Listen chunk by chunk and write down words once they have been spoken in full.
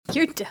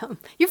You're dumb.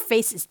 Your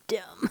face is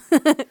dumb.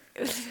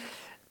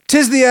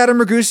 'Tis the Adam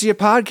Ragusia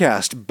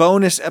podcast,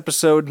 bonus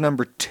episode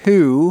number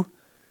 2.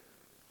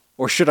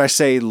 Or should I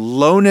say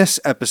lonus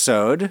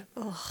episode?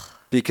 Ugh.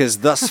 Because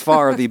thus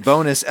far the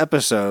bonus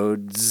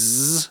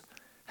episodes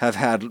have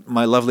had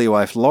my lovely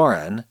wife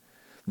Lauren.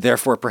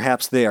 Therefore,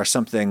 perhaps they are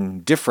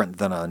something different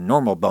than a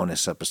normal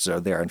bonus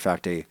episode. They are, in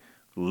fact, a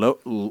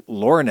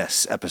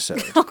Laurenus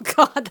episode. Oh,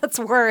 God, that's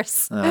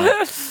worse. I'm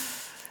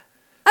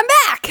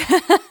back.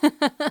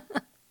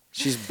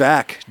 She's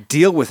back.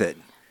 Deal with it.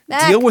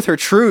 Back. Deal with her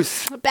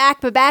truth.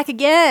 Back, but back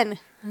again.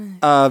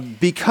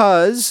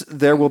 Because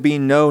there will be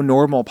no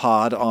normal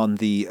pod on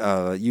the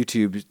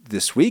YouTube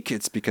this week.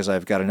 It's because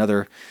I've got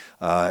another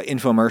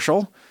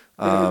infomercial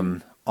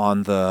on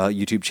the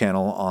YouTube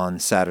channel on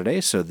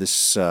Saturday. So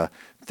this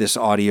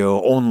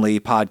audio-only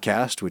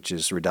podcast, which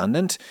is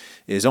redundant,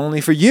 is only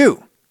for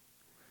you.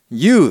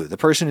 You, the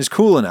person who's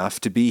cool enough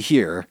to be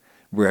here,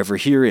 wherever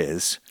here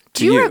is,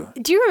 to you.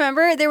 Do you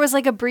remember there was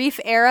like a brief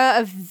era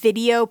of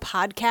video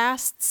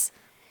podcasts?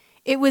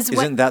 It was.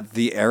 Isn't that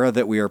the era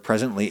that we are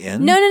presently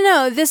in?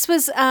 No. This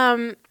was.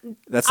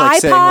 That's like iPod,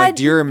 saying, like,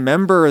 do you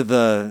remember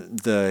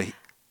the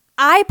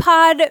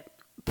iPod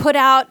put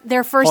out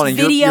their first Hold on,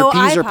 video? Your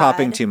P's iPod. are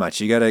popping too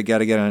much. You gotta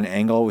get on an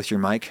angle with your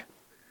mic.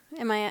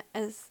 Am I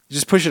as?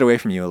 Just push it away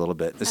from you a little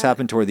bit. This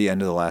happened toward the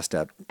end of the last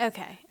step.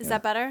 Okay, is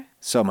that better?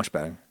 So much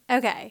better.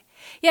 Okay,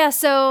 yeah.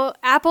 So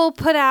Apple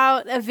put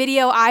out a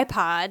video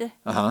iPod.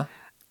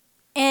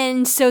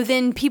 And so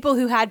then people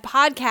who had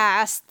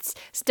podcasts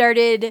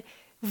started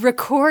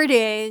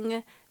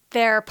recording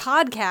their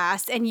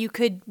podcast, and you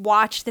could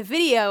watch the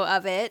video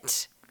of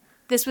it.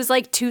 This was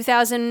like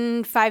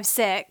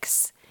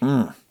 2005-06.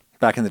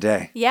 Back in the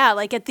day. Yeah,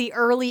 like at the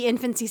early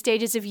infancy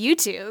stages of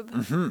YouTube.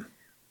 Mm-hmm.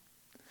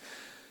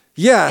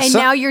 Yeah. And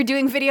now you're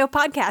doing video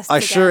podcasts I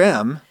again. sure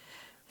am.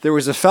 There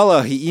was a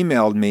fellow, he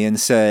emailed me and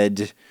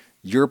said,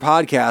 your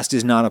podcast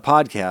is not a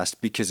podcast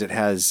because it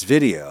has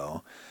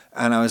video.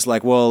 And I was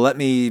like, well, let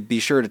me be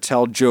sure to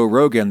tell Joe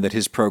Rogan that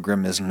his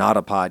program is not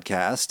a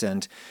podcast.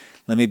 And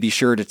let me be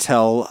sure to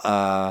tell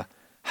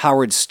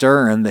Howard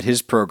Stern that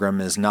his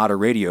program is not a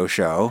radio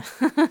show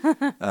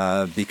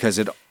because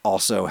it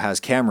also has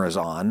cameras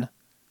on.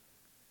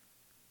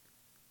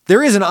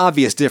 There is an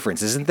obvious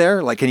difference, isn't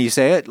there? Like, can you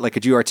say it? Like,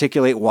 could you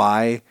articulate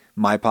why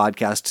my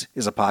podcast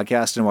is a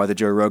podcast and why the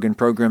Joe Rogan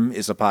program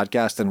is a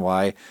podcast and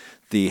why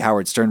the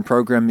Howard Stern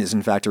program is,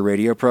 in fact, a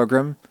radio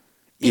program,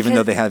 even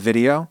though they have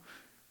video?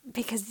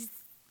 Because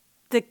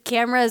the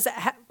cameras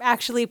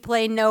actually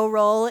play no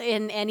role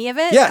in any of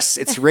it? Yes,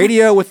 it's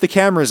radio with the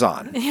cameras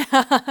on.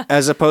 Yeah.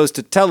 As opposed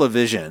to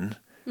television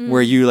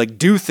where you like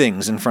do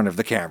things in front of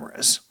the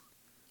cameras.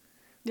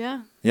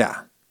 Yeah.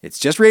 Yeah. It's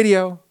just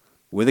radio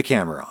with a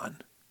camera on.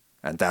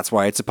 And that's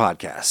why it's a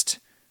podcast.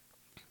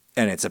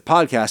 And it's a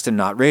podcast and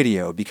not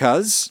radio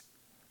because...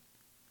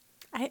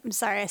 I'm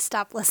sorry, I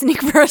stopped listening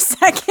for a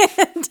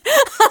second.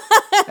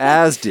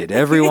 As did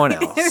everyone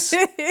else.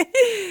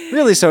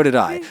 Really, so did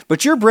I.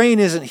 But your brain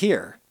isn't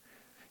here.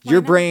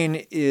 Your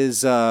brain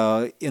is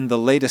in the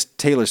latest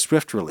Taylor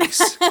Swift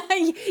release.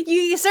 You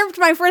usurped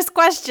my first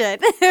question.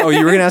 Oh, you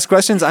were going to ask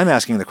questions? I'm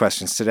asking the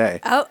questions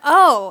today.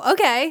 Oh,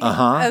 okay.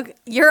 Okay.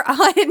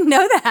 I didn't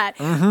know that.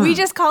 Mm-hmm. We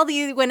just call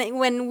these,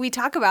 when we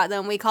talk about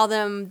them, we call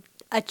them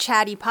a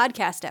chatty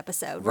podcast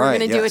episode. We're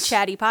going to do a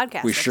chatty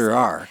podcast We sure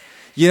are.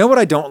 You know what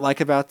I don't like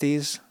about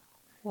these?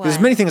 What? There's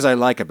many things I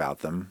like about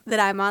them. That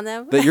I'm on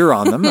them? That you're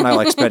on them, and I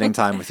like spending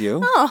time with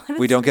you. Oh,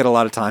 we don't get a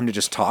lot of time to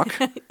just talk.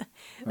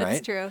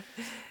 That's true.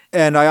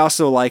 And I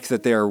also like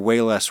that they're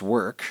way less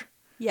work.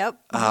 Yep.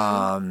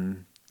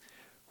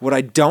 What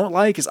I don't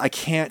like is I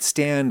can't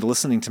stand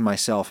listening to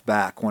myself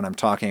back when I'm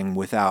talking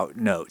without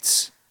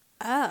notes.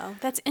 Oh,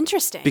 that's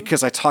interesting.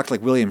 Because I talk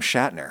like William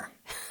Shatner.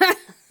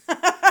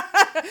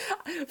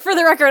 For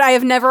the record, I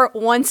have never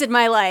once in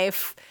my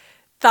life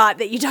thought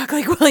that you talk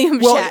like William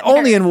Shatner. Well,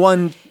 only in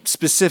one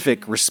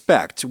specific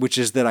respect, which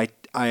is that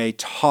I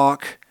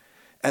talk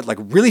at like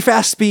really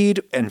fast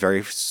speed and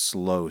very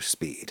slow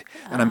speed.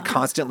 And I'm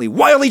constantly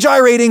wildly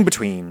gyrating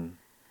between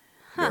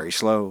very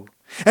slow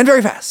and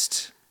very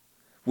fast,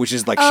 which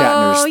is like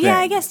Shatner's thing. Oh, yeah,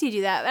 I guess you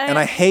do that. And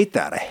I hate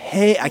that.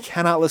 I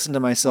cannot listen to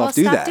myself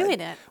do that. Stop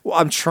doing it. Well,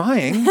 I'm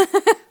trying.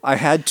 I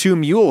had 2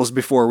 mules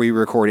before we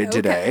recorded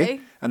today.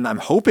 And I'm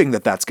hoping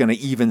that that's going to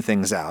even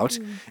things out.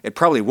 It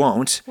probably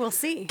won't. We'll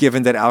see.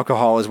 Given that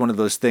alcohol is one of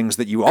those things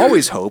that you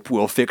always hope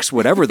will fix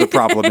whatever the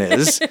problem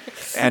is.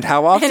 And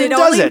how often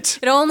does it?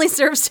 It only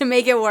serves to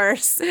make it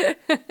worse.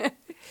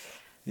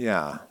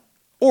 Yeah.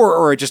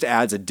 Or it just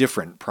adds a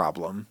different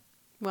problem.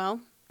 Well,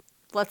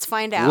 let's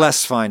find out.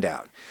 Let's find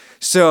out.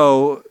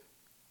 So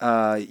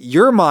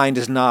your mind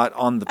is not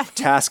on the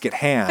task at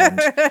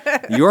hand.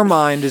 Your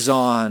mind is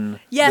on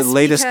the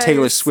latest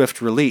Taylor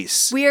Swift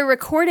release. We are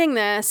recording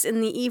this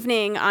in the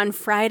evening on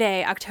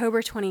Friday,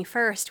 October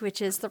 21st,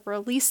 which is the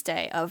release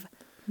day of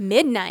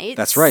Midnight.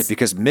 That's right,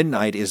 because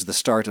midnight is the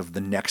start of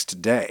the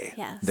next day.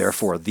 Yes.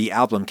 Therefore, the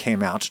album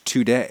came out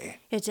today.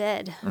 It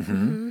did.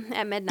 Mm-hmm.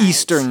 At midnight.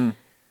 Eastern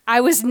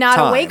I was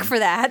not awake for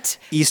that.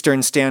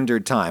 Eastern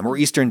Standard Time or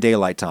Eastern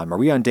Daylight Time. Are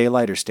we on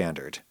Daylight or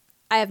Standard?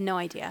 I have no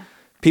idea.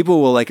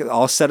 People will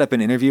I'll set up an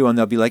interview and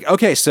they'll be like,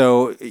 okay,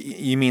 so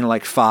you mean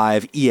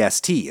 5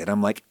 EST? And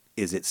I'm like,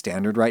 is it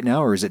Standard right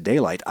now or is it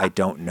Daylight? I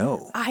don't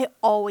know.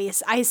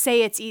 I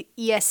say it's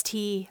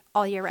EST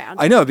all year round.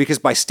 I know, because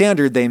by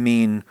Standard they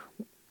mean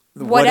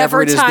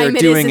whatever it is they're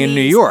doing in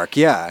New York.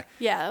 Yeah.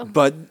 Yeah.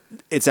 But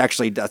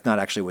that's not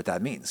actually what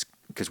that means,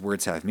 because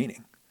words have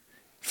meaning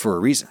for a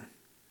reason.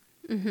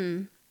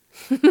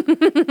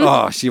 Mm-hmm.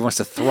 Oh, she wants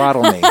to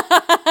throttle me.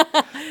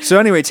 So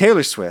anyway,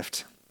 Taylor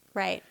Swift.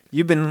 Right.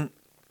 You've been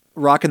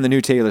rocking the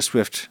new Taylor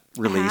Swift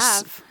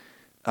release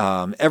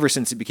ever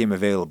since it became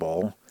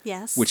available.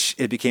 Yes. Which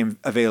it became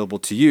available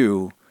to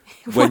you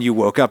when you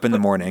woke up in the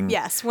morning.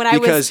 Yes.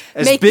 Because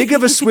as big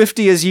of a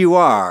Swiftie as you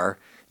are,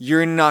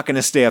 you're not going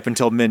to stay up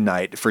until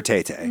midnight for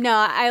Tay-Tay.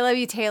 No, I love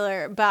you,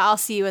 Taylor, but I'll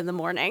see you in the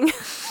morning.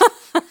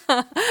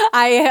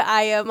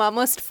 I am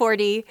almost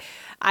 40.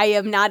 I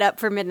am not up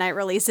for midnight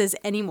releases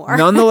anymore.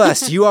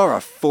 Nonetheless, you are a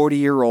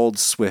 40-year-old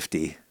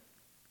Swiftie.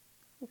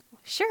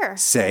 Sure.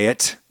 Say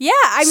it. Yeah,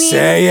 I mean...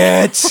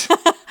 Say it!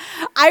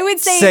 I would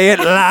say... Say it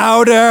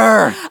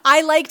louder!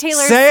 I like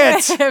Taylor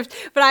Swift,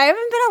 but I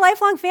haven't been a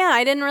lifelong fan.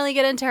 I didn't really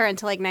get into her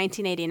until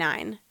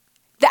 1989.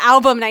 The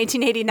album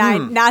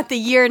 1989, not the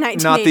year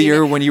 1989. Not the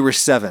year when you were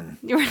 7.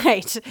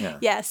 Right. Yeah.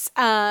 Yes.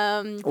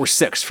 Or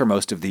 6 for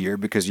most of the year,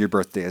 because your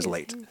birthday is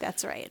late.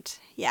 That's right.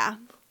 Yeah.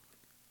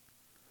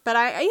 But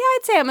I'd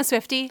say I'm a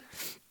Swiftie.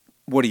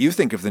 What do you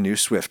think of the new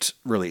Swift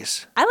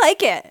release? I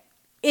like it.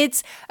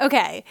 It's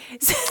okay.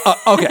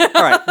 Okay.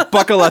 All right.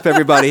 Buckle up,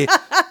 everybody.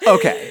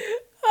 Okay.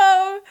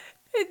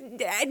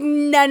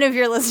 None of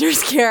your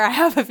listeners care. I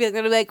have a feeling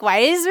they're like, why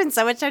is there been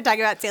so much time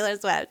talking about Taylor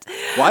Swift?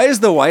 Why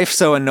is the wife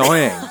so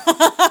annoying?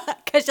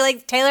 Because she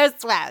likes Taylor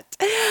Swift.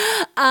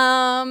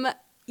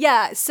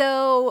 Yeah,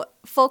 so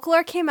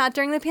Folklore came out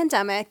during the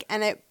pandemic,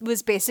 and it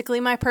was basically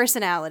my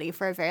personality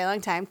for a very long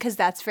time, because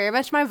that's very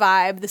much my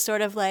vibe, the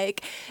sort of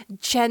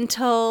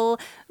gentle,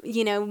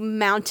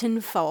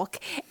 mountain folk.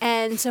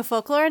 And so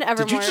Folklore and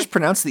Evermore... Did you just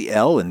pronounce the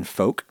L in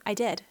folk? I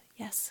did,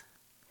 yes.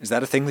 Is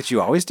that a thing that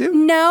you always do?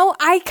 No,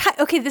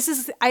 okay, this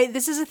is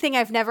a thing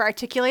I've never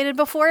articulated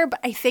before, but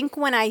I think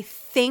when I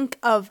think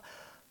of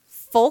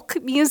folk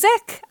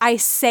music, I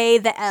say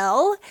the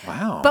L.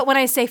 Wow. But when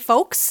I say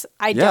folks,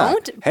 I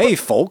don't. Hey,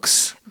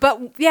 folks.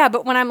 But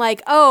when I'm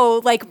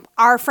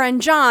our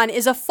friend John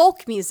is a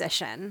folk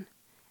musician,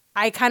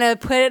 I kind of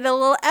put a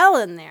little L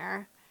in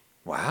there.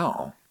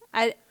 Wow.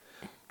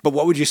 But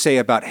what would you say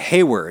about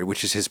Hayward,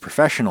 which is his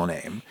professional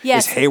name?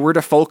 Yes. Is Hayward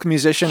a folk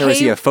musician or is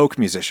he a folk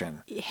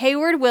musician?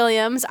 Hayward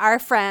Williams, our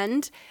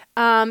friend,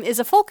 is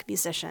a folk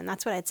musician.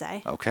 That's what I'd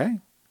say. Okay.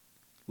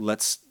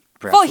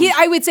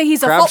 I would say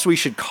he's perhaps we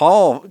should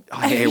call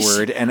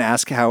Hayward and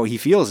ask how he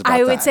feels about that.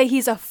 I would say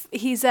he's a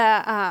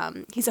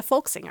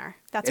folk singer.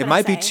 That's what it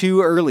might be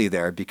too early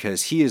there,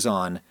 because he is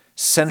on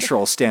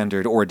Central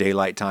Standard or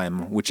Daylight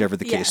Time, whichever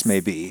the case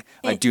may be.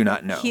 I do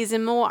not know. He's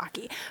in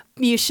Milwaukee.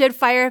 You should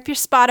fire up your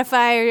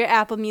Spotify or your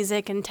Apple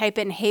Music and type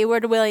in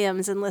Hayward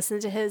Williams and listen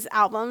to his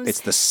albums.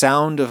 It's the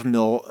sound of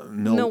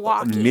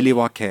Milwaukee.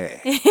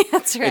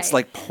 That's right. It's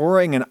like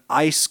pouring an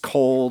ice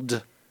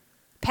cold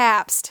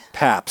Pabst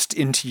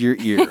into your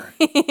ear.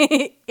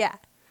 Yeah.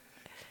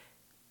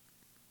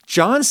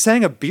 John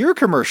sang a beer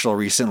commercial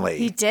recently.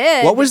 He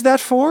did. What was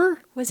that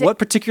for? What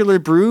particular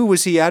brew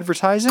was he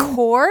advertising?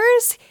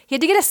 Coors? He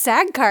had to get a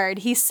SAG card.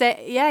 He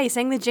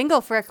sang the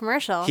jingle for a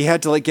commercial. He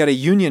had to get a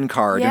union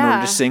card in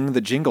order to sing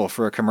the jingle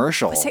for a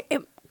commercial.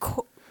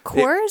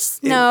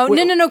 Coors? No,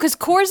 because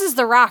Coors is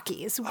the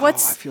Rockies. I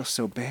feel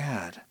so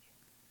bad.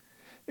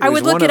 I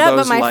would look it up,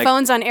 but my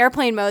phone's on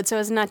airplane mode so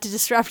as not to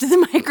disrupt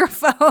the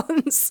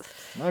microphones.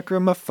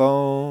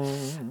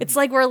 Microphone. It's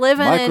like we're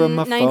living in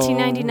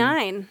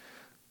 1999.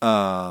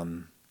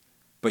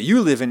 But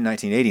you live in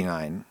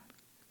 1989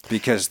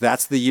 because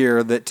that's the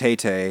year that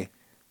Tay-Tay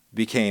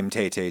became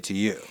Tay-Tay to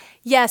you.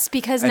 Yes,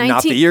 because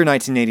not the year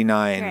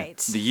 1989, right.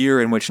 The year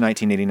in which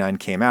 1989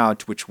 came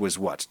out, which was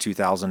what,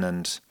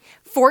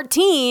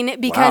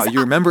 2014? Because wow, you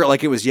remember it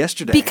like it was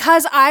yesterday.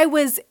 Because I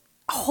was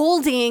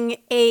holding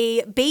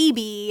a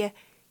baby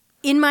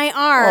in my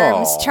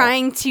arms,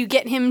 trying to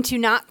get him to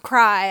not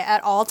cry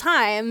at all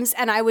times,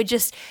 and I would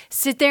just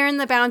sit there in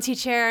the bouncy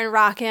chair and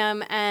rock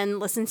him and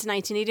listen to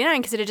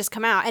 1989 because it had just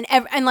come out, and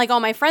all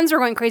my friends were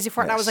going crazy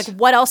for it. And I was like,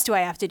 what else do I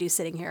have to do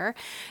sitting here?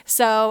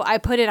 So I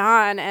put it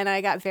on and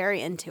I got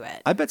very into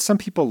it. I bet some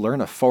people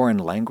learn a foreign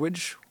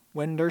language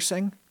when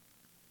nursing.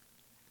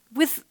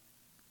 With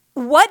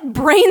what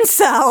brain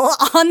cell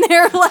on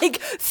their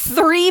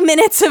 3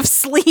 minutes of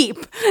sleep?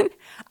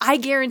 I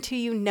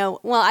guarantee you no.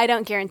 Well, I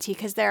don't guarantee,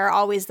 because there are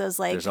always those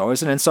There's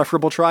always an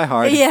insufferable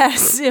try-hard.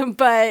 Yes,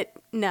 but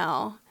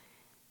no.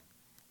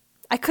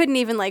 I couldn't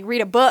even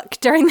read a book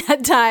during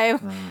that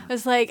time. I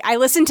was I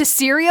listened to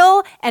Serial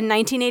and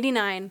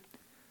 1989.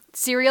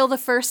 Serial, the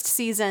first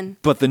season.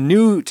 But the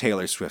new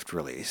Taylor Swift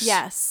release,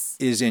 yes,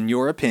 is, in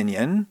your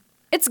opinion,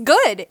 it's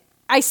good.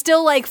 I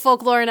still like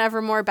Folklore and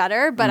Evermore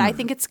better, but I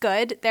think it's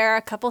good. There are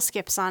a couple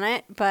skips on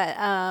it, but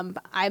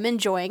I'm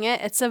enjoying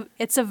it. It's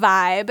a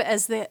vibe,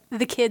 as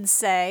the kids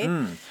say.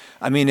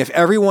 I mean, if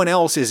everyone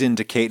else is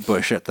into Kate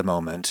Bush at the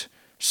moment,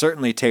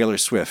 certainly Taylor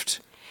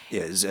Swift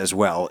is as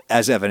well,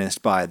 as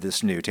evidenced by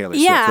this new Taylor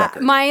Swift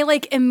record. My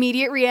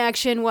immediate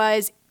reaction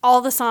was all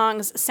the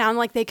songs sound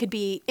like they could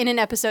be in an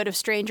episode of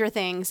Stranger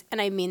Things,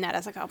 and I mean that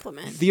as a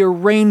compliment. The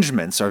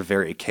arrangements are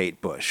very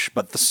Kate Bush,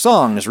 but the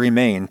songs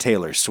remain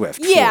Taylor Swift.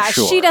 Yeah, for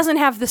sure. She doesn't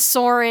have the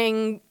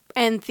soaring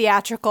and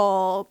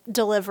theatrical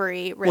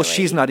delivery, really. Well,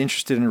 she's not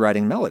interested in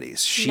writing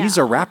melodies. She's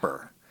a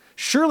rapper.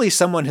 Surely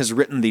someone has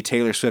written the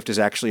Taylor Swift is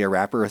actually a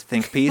rapper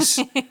think piece.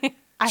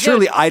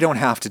 Surely I don't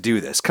have to do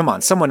this. Come on,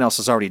 someone else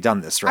has already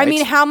done this, right? I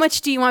mean, how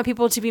much do you want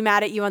people to be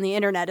mad at you on the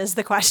internet is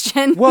the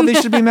question. Well, they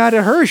should be mad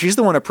at her. She's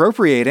the one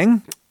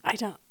appropriating.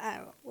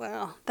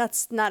 Well,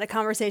 that's not a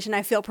conversation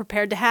I feel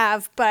prepared to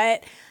have.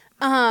 But,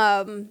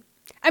 I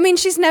mean,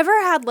 she's never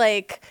had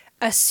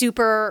a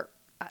super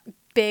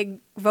big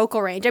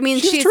vocal range. I mean,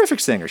 she's a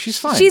terrific singer. She's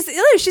fine.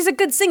 She's a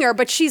good singer,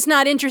 but she's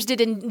not interested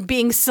in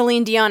being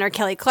Celine Dion or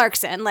Kelly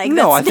Clarkson.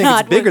 No, I think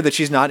it's bigger that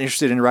she's not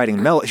interested in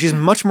writing melody. She's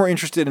much more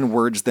interested in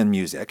words than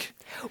music.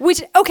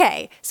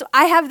 So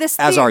I have this.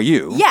 As are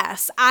you.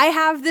 Yes, I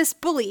have this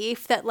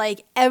belief that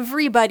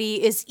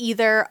everybody is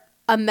either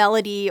a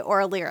melody or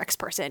a lyrics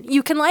person.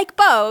 You can like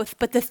both,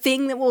 but the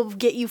thing that will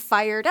get you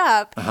fired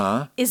up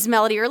is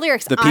melody or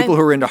lyrics. The people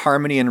who are into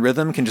harmony and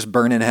rhythm can just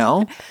burn in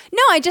hell?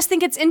 No, I just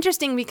think it's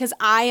interesting because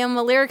I am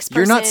a lyrics person.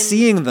 You're not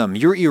seeing them.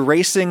 You're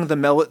erasing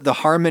the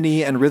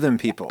harmony and rhythm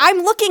people. I'm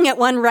looking at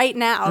one right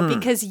now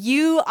because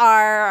you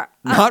are...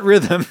 Not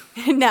rhythm.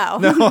 No.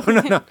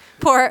 No.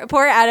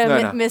 Poor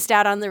Adam missed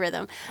out on the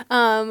rhythm.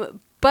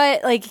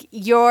 But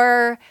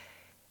you're...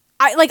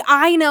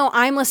 I know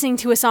I'm listening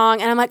to a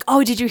song and I'm like,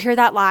 oh, did you hear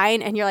that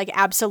line? And you're like,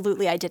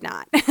 absolutely, I did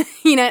not.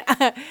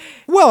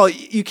 Well,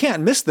 you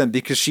can't miss them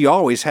because she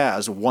always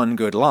has one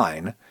good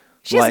line.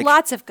 She has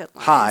lots of good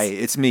lines. Hi,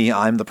 it's me,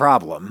 I'm the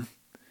problem.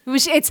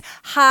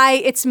 Hi,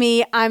 it's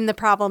me, I'm the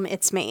problem,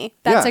 it's me.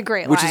 That's a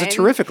great line. Which is a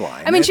terrific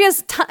line. I mean, she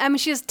has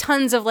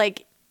tons of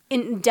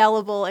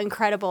indelible,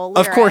 incredible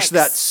lyrics. Of course,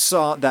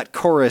 that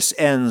chorus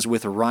ends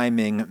with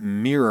rhyming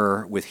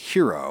mirror with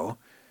hero.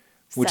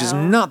 Which is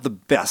not the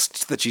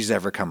best that she's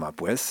ever come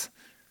up with.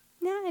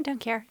 No, I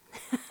don't care.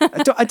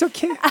 I don't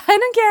care.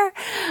 I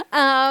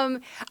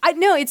don't care.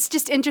 No, it's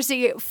just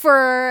interesting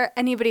for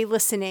anybody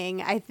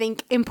listening. I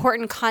think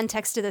important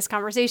context to this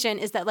conversation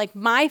is that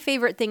my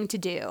favorite thing to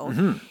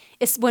do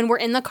is when we're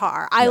in the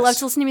car. I love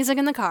to listen to music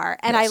in the car,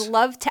 and I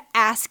love to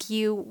ask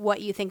you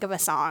what you think of a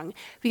song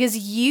because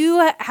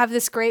you have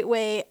this great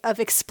way of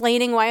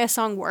explaining why a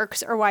song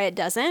works or why it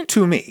doesn't.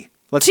 To me.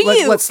 Let's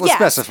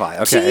specify.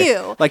 Okay.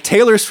 To you.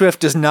 Taylor Swift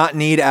does not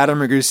need Adam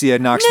Ragusa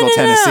in Knoxville,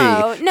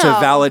 Tennessee to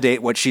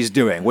validate what she's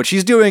doing. What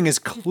she's doing is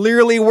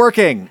clearly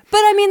working. But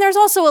I mean, there's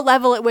also a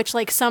level at which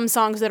some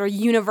songs that are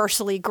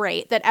universally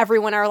great that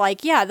everyone are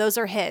yeah, those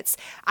are hits.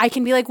 I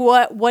can be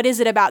what is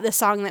it about this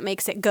song that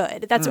makes it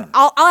good? That's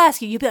I'll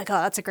ask you. You'd be like,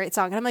 oh, that's a great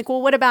song. And I'm like,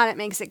 well, what about it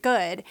makes it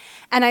good?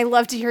 And I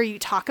love to hear you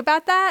talk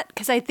about that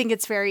because I think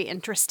it's very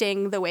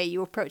interesting the way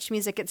you approach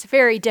music. It's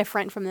very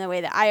different from the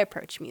way that I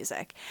approach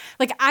music.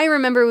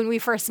 I remember when we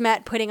first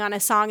met putting on a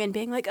song and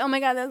being like, oh my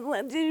God,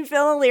 did you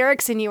feel the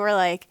lyrics? And you were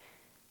like,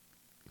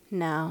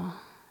 no.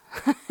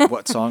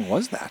 What song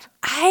was that?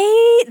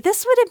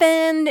 This would have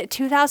been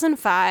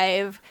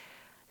 2005.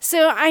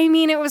 So, I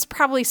mean, it was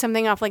probably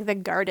something off the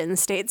Garden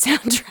State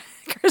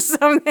soundtrack or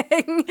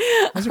something.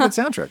 That's a good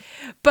soundtrack.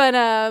 But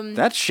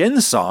that Shin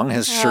song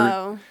has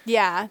stood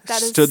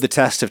the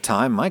test of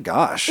time. My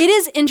gosh. It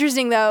is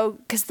interesting though,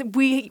 because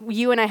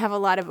you and I have a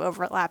lot of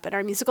overlap in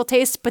our musical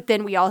tastes, but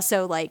then we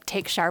also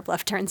take sharp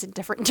left turns in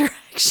different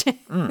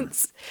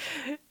directions.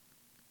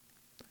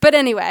 But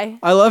anyway.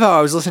 I love how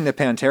I was listening to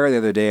Pantera the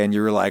other day and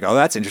you were like, oh,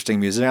 that's interesting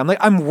music. I'm like,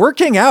 I'm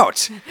working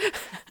out.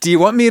 Do you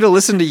want me to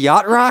listen to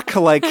yacht rock?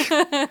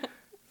 I'm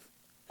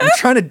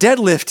trying to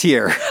deadlift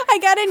here. I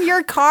got in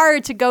your car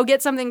to go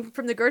get something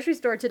from the grocery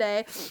store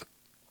today.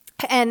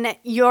 And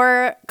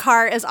your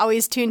car is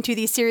always tuned to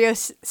the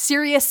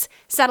Sirius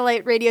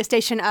satellite radio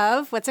station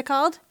of, what's it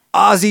called?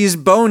 Ozzy's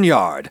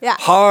Boneyard. Yeah.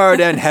 Hard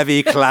and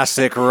heavy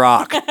classic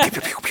rock.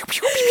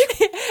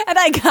 And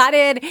I got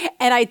in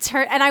and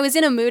I was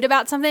in a mood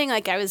about something.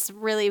 I was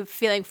really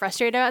feeling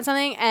frustrated about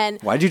something.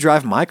 And why'd you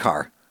drive my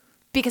car?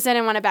 Because I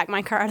didn't want to back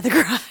my car out of the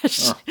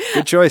garage. Oh,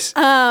 good choice.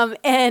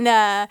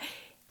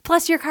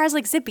 Plus your car's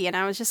zippy and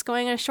I was just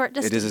going a short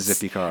distance. It is a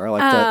zippy car. I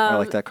like that. I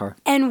like that car.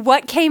 And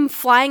what came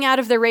flying out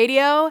of the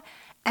radio?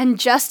 And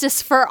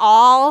Justice for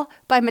All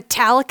by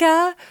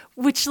Metallica,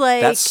 which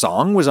that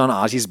song was on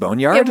Ozzy's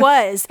Boneyard? It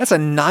was. That's a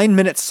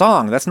 9-minute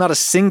song. That's not a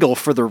single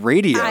for the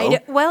radio.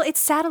 Well, it's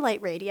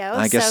satellite radio.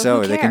 I guess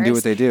so. They can do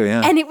what they do,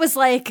 yeah. And it was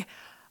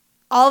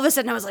all of a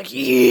sudden I was like,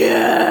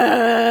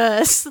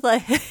 yes.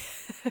 That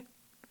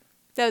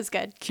was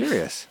good.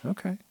 Curious.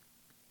 Okay.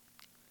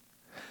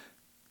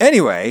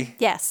 Anyway.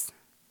 Yes.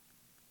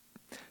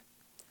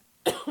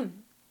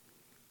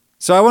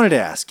 So I wanted to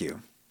ask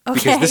you.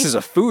 Okay. Because this is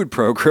a food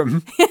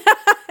program.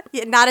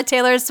 Yeah, not a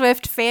Taylor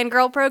Swift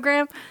fangirl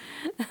program.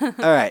 All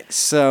right.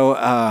 So,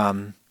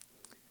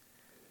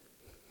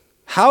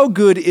 how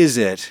good is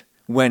it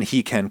when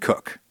he can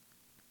cook?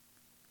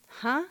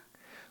 Huh?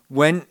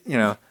 When,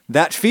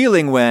 that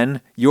feeling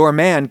when your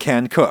man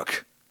can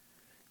cook.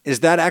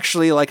 Is that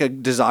actually like a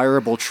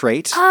desirable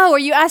trait? Oh, are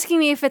you asking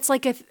me if it's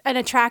like an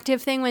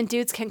attractive thing when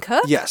dudes can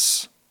cook?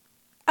 Yes.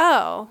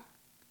 Oh.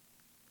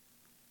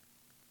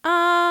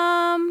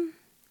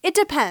 It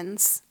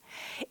depends.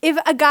 If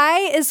a guy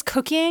is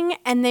cooking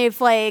and they've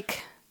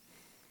like,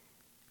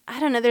 I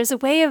don't know, there's a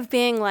way of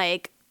being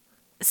like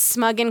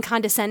smug and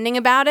condescending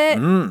about it.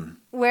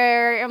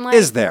 Where I'm like,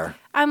 Is there?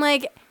 I'm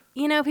like,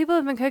 people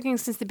have been cooking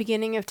since the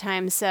beginning of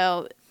time,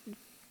 so,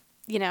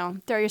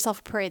 throw yourself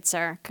a parade,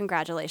 sir.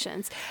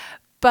 Congratulations.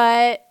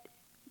 But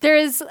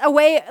there's a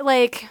way,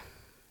 like,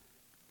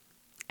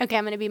 okay,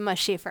 I'm going to be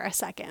mushy for a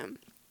second.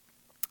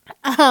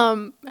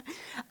 I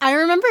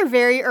remember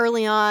very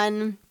early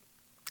on,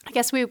 I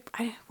guess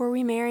were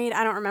we married?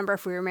 I don't remember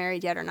if we were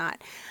married yet or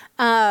not.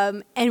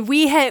 And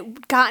we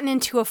had gotten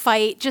into a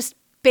fight just,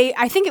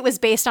 I think it was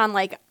based on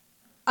like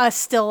us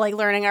still like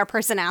learning our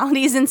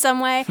personalities in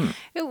some way.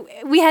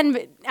 We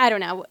hadn't, I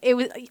don't know.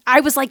 I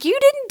was like, you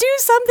didn't do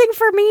something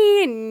for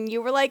me. And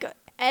you were like,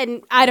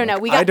 and I don't know.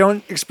 I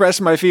don't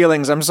express my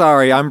feelings. I'm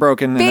sorry. I'm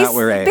broken in that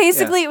way.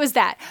 Basically, it was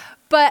that.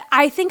 But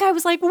I think I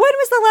was like, when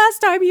was the last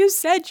time you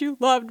said you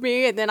loved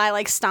me? And then I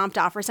like stomped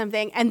off or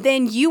something. And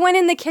then you went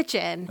in the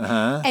kitchen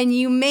and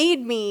you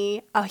made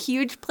me a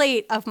huge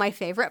plate of my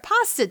favorite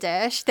pasta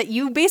dish that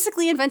you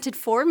basically invented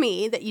for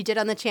me that you did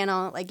on the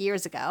channel like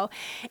years ago.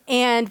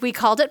 And we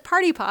called it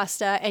party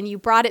pasta and you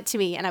brought it to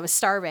me and I was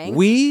starving.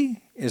 We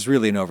is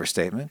really an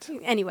overstatement.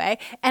 Anyway,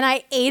 and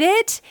I ate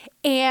it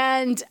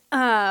and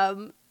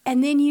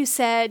then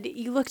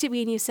you looked at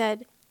me and you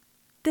said,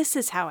 this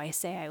is how I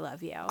say I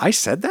love you. I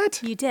said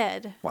that? You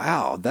did.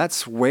 Wow,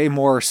 that's way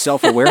more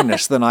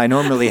self-awareness than I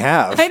normally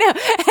have. I know.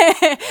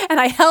 And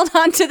I held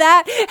on to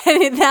that,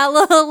 and that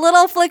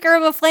little flicker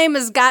of a flame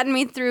has gotten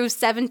me through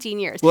 17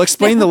 years. Well,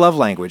 explain the love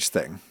language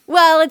thing.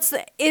 Well, it's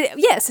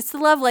the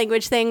love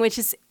language thing, which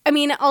is, I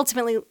mean,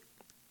 ultimately,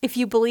 if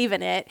you believe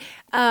in it,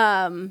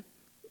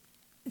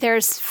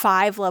 there's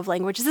 5 love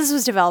languages. This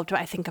was developed by,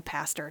 I think, a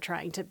pastor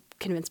trying to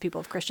convince people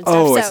of Christian stuff.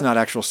 Oh, it's not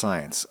actual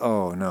science.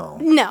 Oh, no.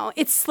 No,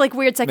 it's like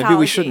weird psychology. Maybe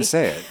we shouldn't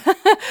say it.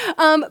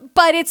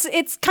 But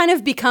it's kind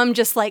of become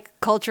just like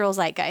cultural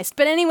zeitgeist.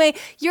 But anyway,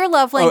 your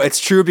love language. Oh, it's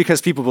true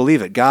because people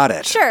believe it. Got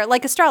it. Sure,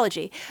 like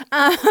astrology.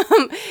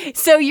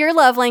 So your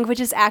love language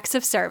is acts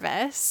of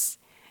service.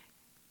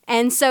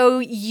 And so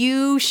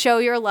you show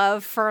your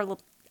love for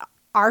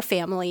our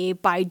family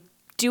by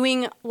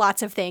doing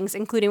lots of things,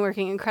 including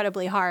working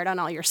incredibly hard on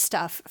all your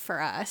stuff for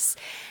us.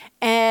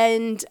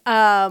 And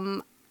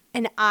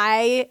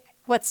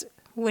what's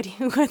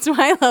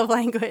my love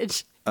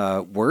language?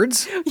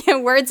 Words? Yeah,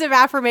 words of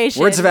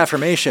affirmation. Words of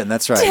affirmation.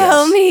 That's right.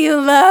 Tell me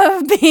you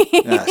love me.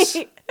 Yes.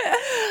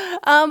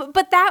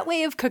 But that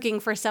way of cooking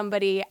for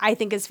somebody, I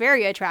think, is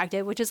very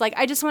attractive, which is like,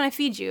 I just want to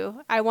feed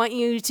you. I want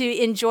you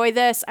to enjoy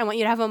this. I want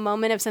you to have a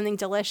moment of something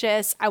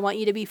delicious. I want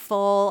you to be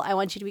full. I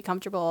want you to be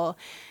comfortable.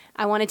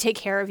 I want to take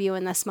care of you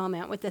in this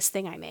moment with this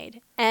thing I made.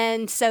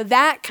 And so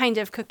that kind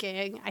of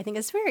cooking, I think,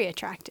 is very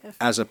attractive.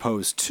 As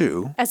opposed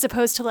to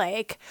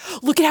like,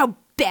 look at how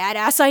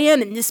badass I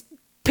am, and this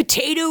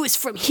potato is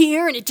from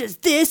here, and it does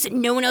this,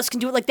 and no one else can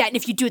do it like that. And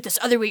if you do it this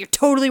other way, you're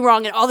totally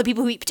wrong, and all the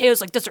people who eat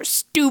potatoes like this are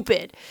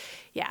stupid.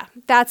 Yeah,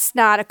 that's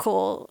not a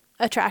cool,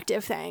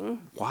 attractive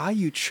thing. Why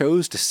you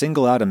chose to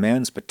single out a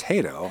man's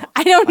potato?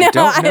 I don't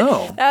know.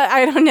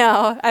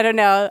 I don't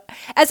know.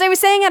 As I was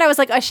saying it, I was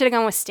like, I should have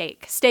gone with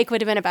steak. Steak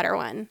would have been a better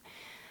one.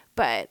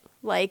 But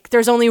like,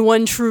 there's only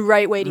one true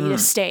right way to eat a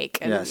steak,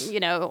 and, yes.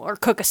 Or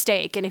cook a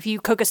steak. And if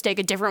you cook a steak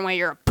a different way,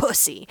 you're a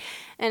pussy.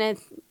 And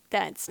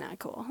that's not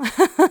cool.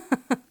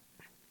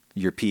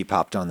 Your pee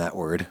popped on that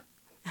word.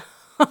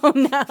 Oh,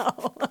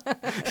 no.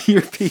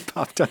 Your pee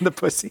popped on the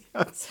pussy.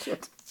 Oh,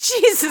 shit.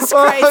 Jesus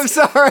Christ. I'm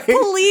sorry.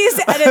 Please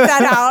edit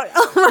that out.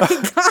 Oh, my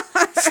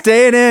God.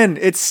 Staying in.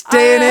 It's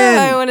staying in.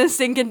 I want to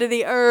sink into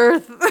the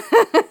earth.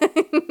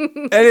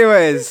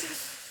 Anyways.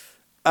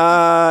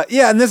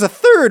 Yeah, and there's a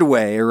third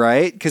way,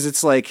 right? Because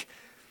it's like,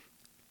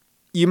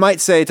 you might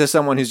say to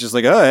someone who's just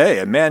like, oh, hey,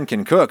 a man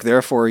can cook,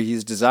 therefore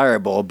he's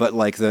desirable. But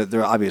like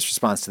the obvious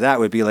response to that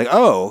would be like,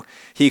 oh,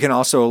 he can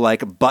also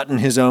like button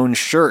his own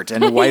shirt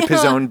and wipe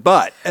his own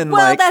butt. And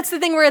well, like, that's the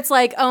thing where it's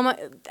like, oh my,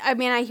 I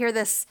mean, I hear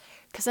this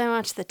because I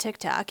watch the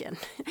TikTok. And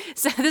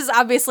so this is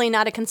obviously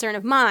not a concern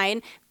of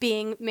mine,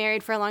 being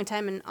married for a long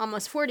time and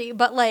almost 40.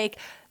 But like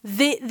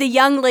the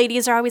young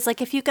ladies are always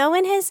like, if you go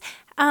in his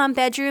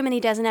bedroom and he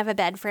doesn't have a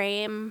bed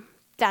frame,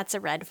 that's a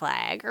red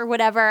flag or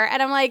whatever.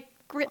 And I'm like,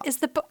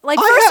 first of all,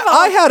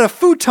 I had a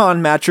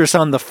futon mattress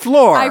on the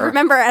floor. I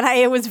remember, and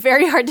it was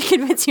very hard to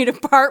convince you to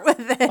part with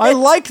it. I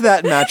liked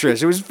that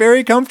mattress. It was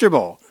very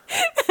comfortable.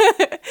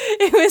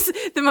 It was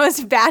the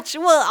most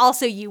well,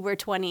 also you were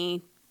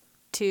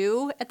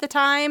 22 at the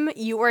time.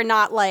 You were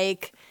not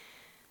like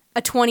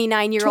a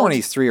 29-year-old.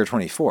 23 or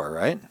 24,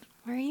 right?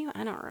 Were you?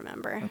 I don't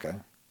remember. Okay.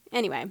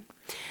 Anyway.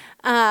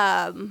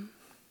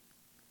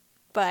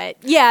 But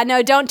yeah,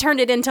 no, don't turn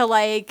it into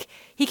like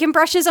he can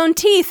brush his own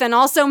teeth and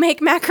also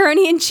make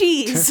macaroni and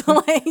cheese.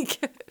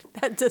 Like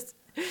that's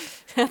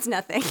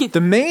nothing. The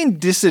main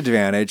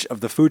disadvantage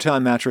of the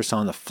futon mattress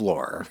on the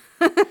floor,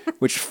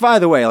 which by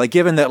the way, like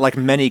given that like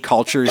many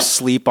cultures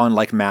sleep on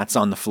like mats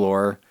on the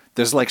floor,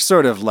 there's like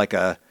sort of like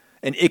an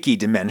icky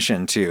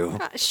dimension to.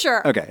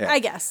 Sure. Okay. Yeah. I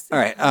guess. All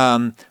right.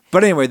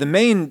 But anyway, the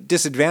main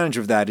disadvantage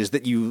of that is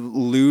that you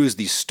lose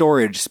the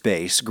storage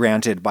space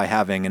granted by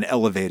having an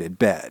elevated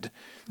bed.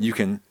 You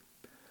can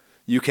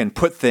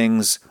put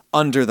things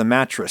under the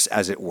mattress,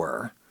 as it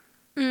were,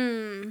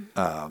 and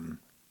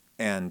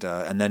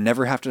then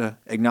never have to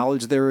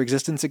acknowledge their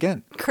existence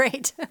again.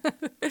 Great.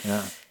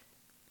 Yeah.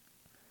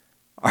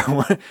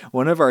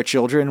 One of our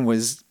children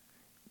was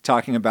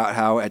talking about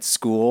how at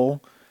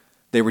school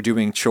they were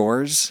doing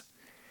chores,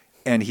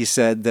 and he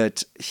said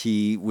that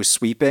he was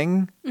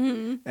sweeping,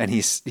 and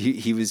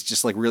he was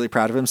just like really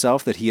proud of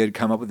himself that he had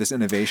come up with this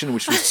innovation,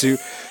 which was to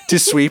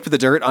sweep the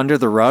dirt under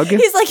the rug.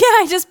 He's like,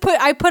 yeah,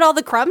 I put all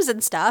the crumbs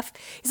and stuff.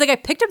 He's like, I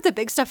picked up the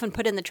big stuff and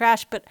put it in the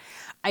trash, but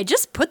I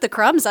just put the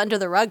crumbs under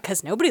the rug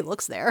because nobody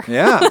looks there.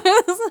 Yeah.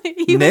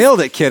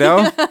 Nailed it,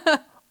 kiddo.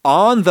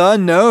 On the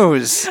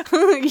nose.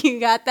 You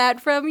got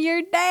that from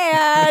your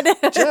dad.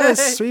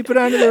 Just sweep it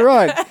under the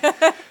rug.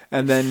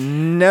 And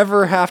then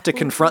never have to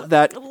confront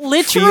that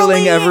Literally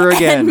feeling ever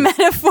again. And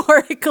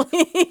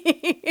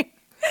metaphorically.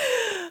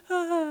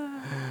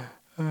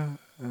 I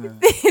feel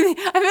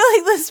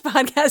like this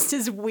podcast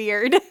is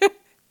weird.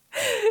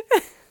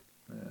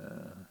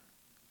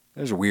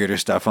 There's weirder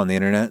stuff on the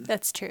internet.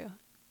 That's true.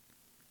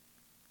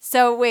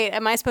 So wait,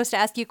 am I supposed to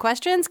ask you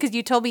questions? Because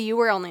you told me you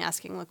were only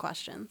asking the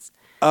questions.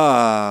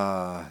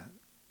 I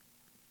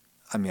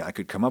mean, I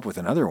could come up with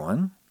another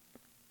one.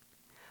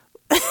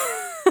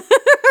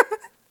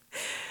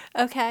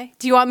 Okay.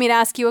 Do you want me to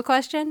ask you a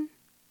question?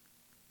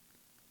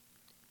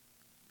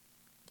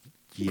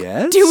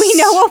 Yes. Do we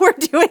know what we're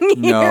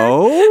doing here?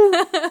 No.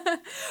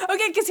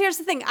 Okay, because here's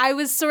the thing. I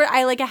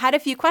had a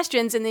few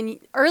questions, and then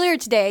earlier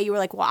today you were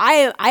like, well,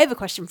 I have a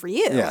question for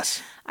you.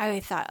 Yes. I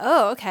thought,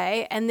 oh,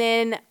 okay. And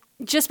then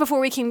just before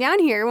we came down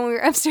here, when we were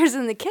upstairs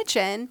in the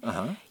kitchen,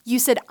 you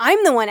said,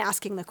 I'm the one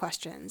asking the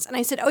questions. And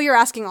I said, oh, you're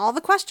asking all the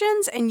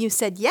questions? And you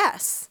said,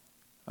 yes.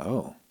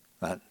 Oh,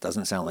 that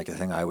doesn't sound like a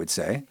thing I would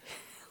say.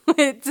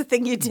 It's a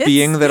thing you did.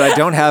 Being that I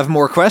don't have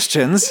more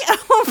questions.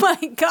 Oh, my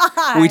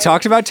God. We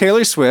talked about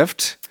Taylor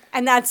Swift.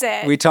 And that's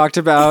it. We talked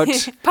about...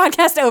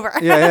 Podcast over.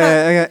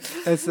 Yeah.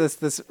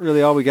 That's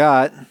really all we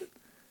got.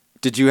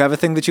 Did you have a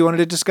thing that you wanted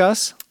to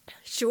discuss?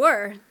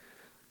 Sure.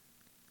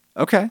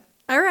 Okay.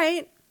 All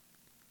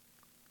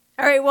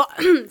right, well,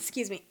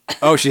 excuse me.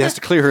 Oh, she has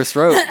to clear her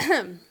throat.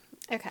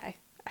 Okay.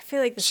 I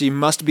feel like She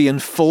must be in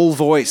full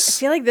voice.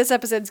 this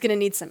episode's going to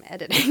need some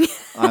editing.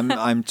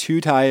 I'm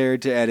too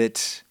tired to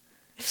edit,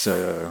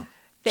 so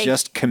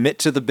just commit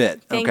to the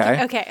bit, okay?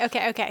 You.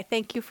 Okay.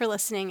 Thank you for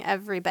listening,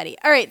 everybody.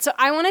 All right, so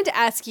I wanted to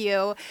ask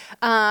you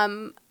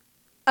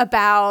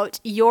about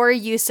your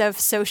use of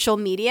social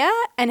media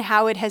and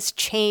how it has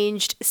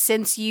changed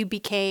since you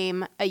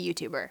became a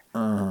YouTuber.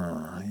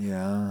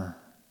 Yeah.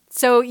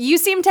 So you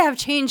seem to have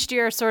changed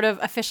your sort of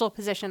official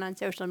position on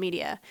social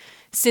media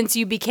since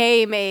you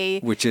became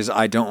Which is,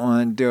 I don't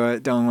want to do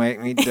it. Don't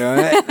make me do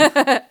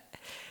it.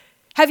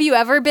 Have you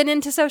ever been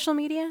into social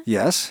media?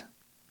 Yes.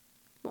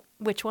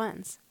 Which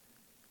ones?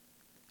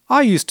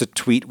 I used to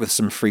tweet with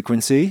some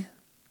frequency.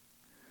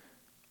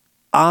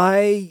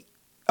 I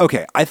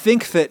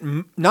think that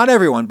not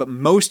everyone, but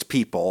most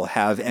people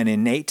have an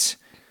innate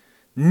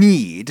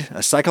need,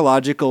 a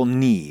psychological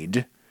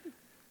need.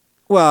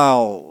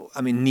 Well, I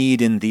mean,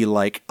 need in the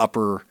like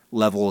upper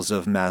levels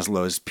of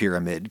Maslow's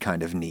pyramid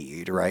kind of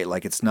need, right?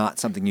 Like it's not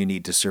something you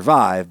need to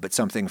survive, but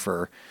something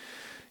for,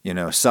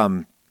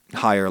 some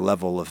higher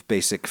level of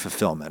basic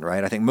fulfillment,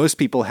 right? I think most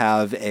people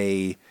have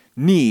a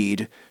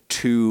need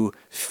to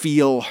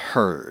feel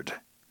heard,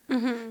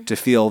 to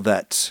feel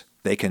that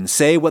they can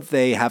say what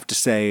they have to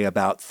say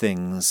about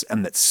things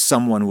and that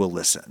someone will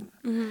listen.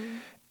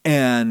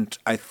 And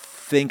I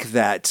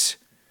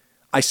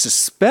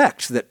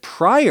suspect that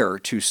prior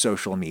to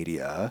social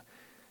media,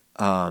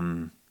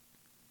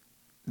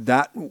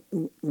 that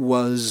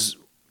was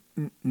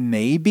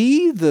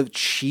maybe the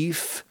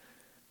chief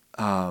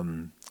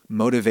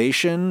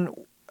motivation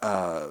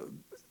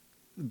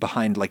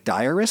behind like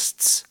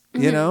diarists,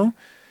 Yeah.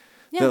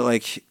 that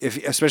like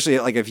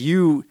if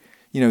you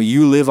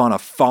live on a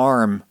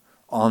farm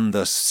on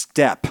the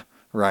steppe,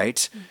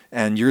 right?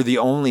 And you're the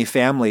only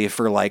family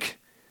for like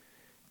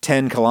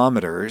 10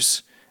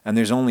 kilometers and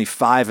there's only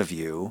 5 of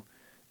you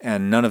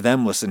and none of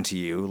them listen to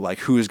you, like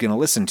who's going to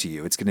listen to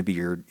you? It's going to be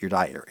your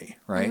diary,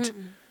 right?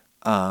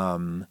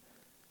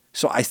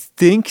 So I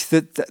think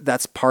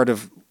that's part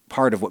of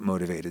what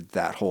motivated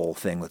that whole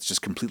thing that's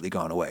just completely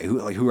gone away.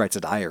 Who writes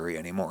a diary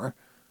anymore?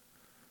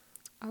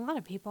 A lot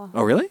of people.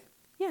 Oh, really?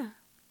 Yeah.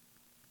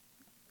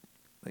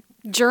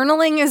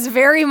 Journaling is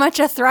very much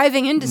a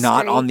thriving industry.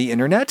 Not on the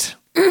internet?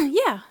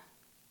 Yeah.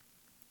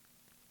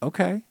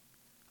 Okay.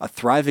 a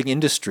thriving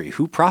industry.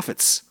 Who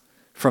profits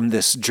from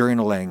this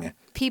journaling?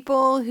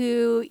 People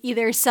who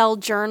either sell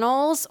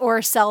journals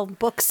or sell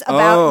books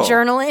about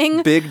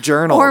journaling. Big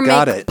journal, or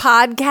got make it.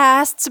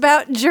 podcasts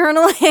about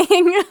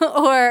journaling,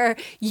 or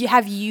you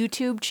have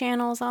YouTube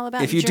channels all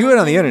about If you journaling. do it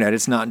on the internet,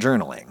 it's not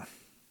journaling.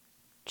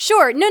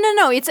 Sure.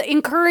 No. It's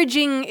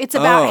encouraging. It's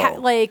about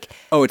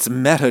it's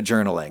meta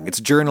journaling. It's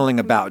journaling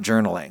about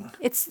journaling.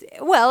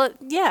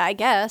 I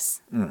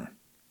guess.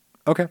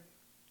 Okay.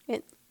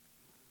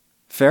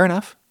 Fair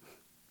enough.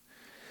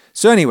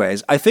 So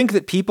anyways, I think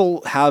that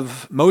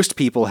most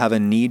people have a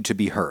need to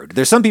be heard.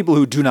 There's some people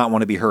who do not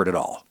want to be heard at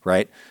all,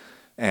 right?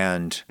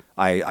 And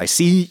I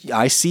see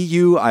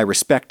you, I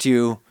respect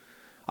you.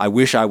 I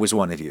wish I was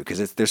one of you,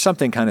 because there's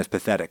something kind of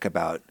pathetic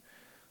about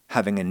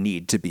having a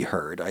need to be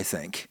heard, I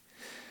think.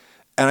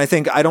 And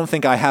I don't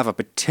think I have a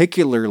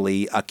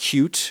particularly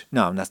acute,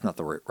 no, that's not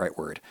the right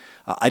word.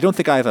 I don't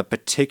think I have a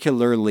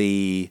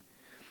particularly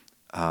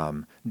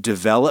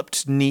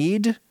developed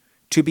need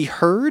to be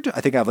heard. I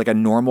think I have like a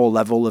normal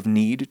level of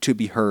need to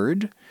be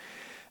heard.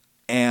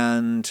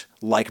 And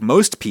like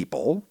most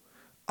people,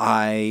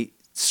 I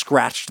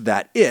scratched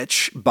that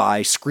itch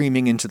by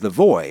screaming into the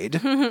void,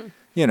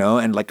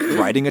 and like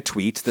writing a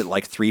tweet that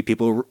like 3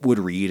 people would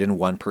read and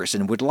 1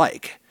 person would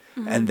like.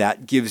 And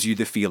that gives you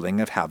the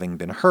feeling of having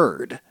been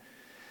heard.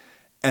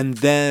 And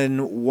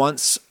then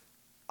once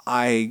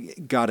I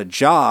got a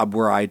job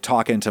where I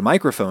talk into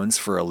microphones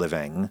for a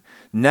living,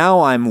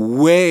 now I'm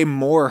way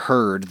more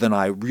heard than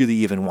I really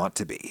even want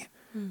to be,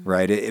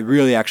 right? It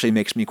really actually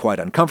makes me quite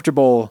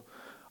uncomfortable.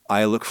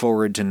 I look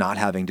forward to not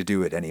having to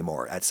do it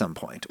anymore at some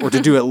point, or to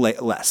do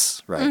it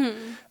less, right?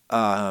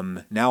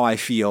 Now I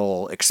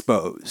feel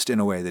exposed in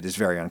a way that is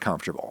very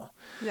uncomfortable.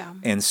 Yeah.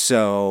 And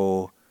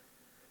so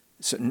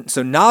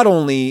not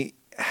only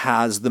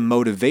has the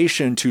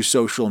motivation to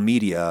social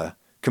media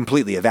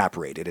completely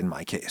evaporated in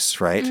my case,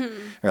 right?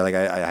 Or like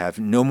I have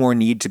no more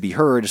need to be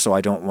heard, so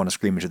I don't want to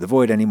scream into the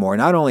void anymore.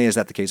 Not only is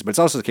that the case, but it's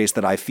also the case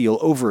that I feel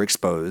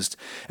overexposed,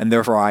 and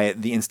therefore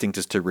the instinct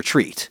is to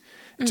retreat,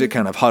 to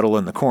kind of huddle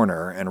in the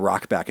corner and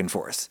rock back and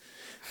forth.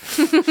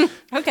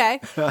 Okay.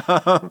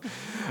 Going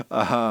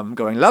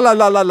la la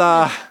la la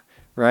la,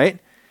 right?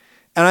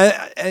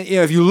 And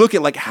if you look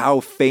at like how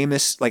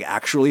famous, like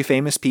actually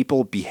famous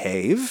people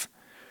behave,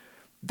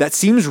 that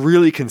seems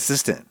really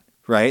consistent,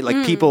 right?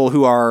 Like people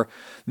who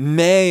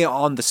may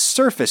on the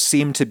surface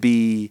seem to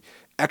be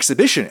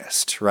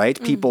exhibitionist, right?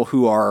 People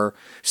who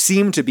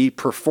seem to be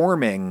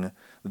performing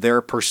their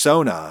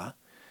persona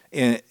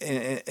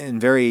in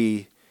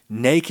very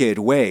naked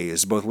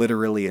ways, both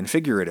literally and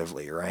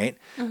figuratively, right?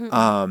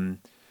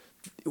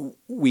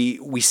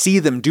 We see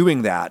them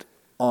doing that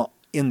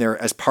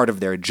as part of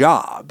their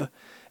job.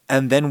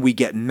 And then we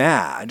get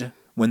mad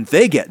when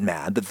they get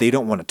mad that they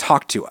don't want to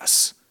talk to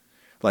us.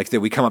 Like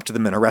that we come up to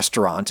them in a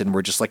restaurant and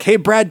we're just like, hey,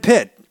 Brad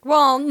Pitt.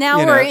 Well,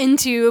 now we're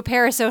into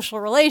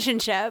parasocial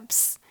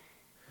relationships.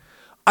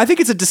 I think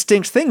it's a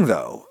distinct thing,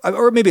 though.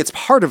 Or maybe it's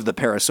part of the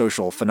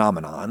parasocial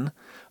phenomenon.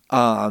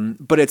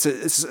 But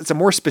it's a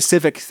more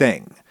specific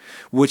thing,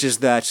 which is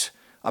that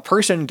a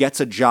person gets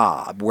a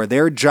job where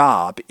their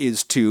job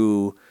is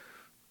to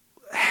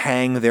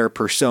hang their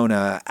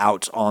persona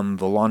out on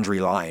the laundry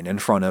line in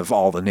front of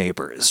all the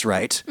neighbors,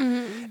 right?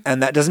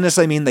 And that doesn't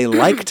necessarily mean they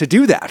like to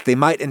do that. They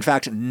might, in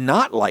fact,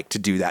 not like to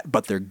do that,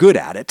 but they're good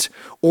at it,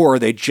 or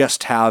they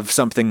just have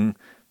something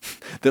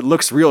that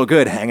looks real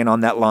good hanging on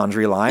that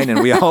laundry line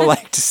and we all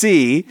like to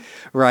see,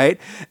 right?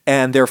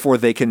 And therefore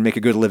they can make a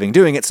good living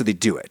doing it, so they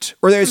do it.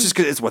 Or it's just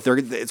 'cause it's what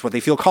they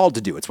feel called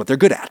to do. It's what they're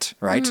good at,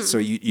 right? So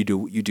you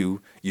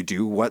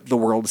do what the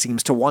world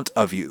seems to want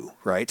of you,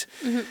 right?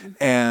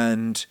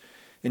 And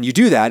you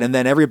do that, and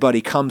then everybody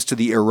comes to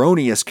the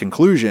erroneous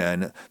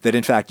conclusion that,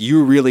 in fact,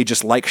 you really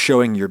just like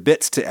showing your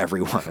bits to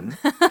everyone,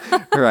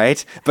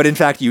 right? But in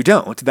fact, you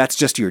don't. That's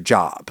just your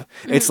job.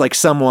 It's like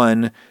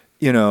someone,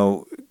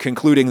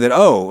 concluding that,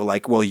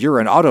 you're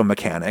an auto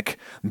mechanic,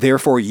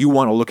 therefore you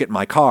want to look at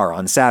my car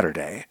on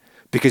Saturday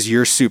because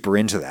you're super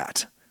into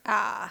that.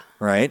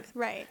 Right?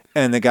 Right.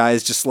 And the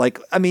guy's just like,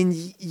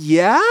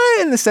 yeah,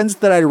 in the sense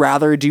that I'd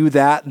rather do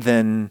that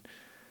than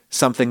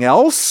something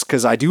else,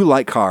 because I do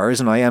like cars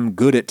and I am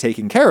good at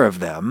taking care of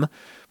them,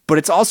 but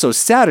it's also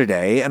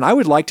Saturday and I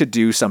would like to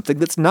do something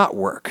that's not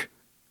work.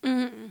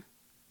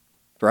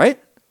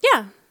 Right?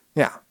 Yeah.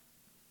 Yeah.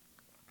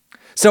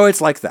 So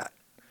it's like that.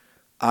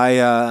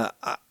 So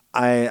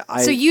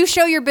you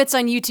show your bits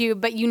on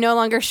YouTube, but you no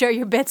longer show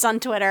your bits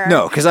on Twitter.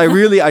 No, because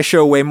I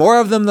show way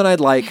more of them than I'd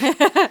like,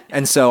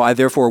 and so I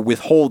therefore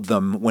withhold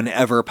them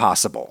whenever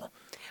possible.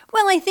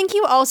 Well, I think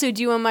you also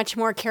do a much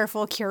more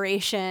careful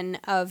curation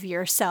of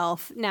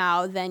yourself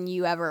now than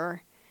you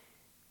ever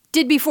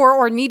did before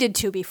or needed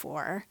to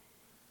before.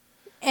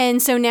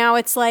 And so now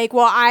it's like,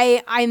 well,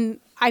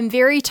 I'm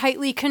very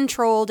tightly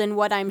controlled in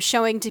what I'm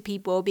showing to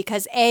people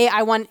because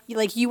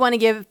you want to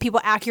give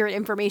people accurate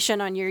information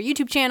on your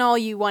YouTube channel.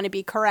 You want to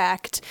be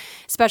correct,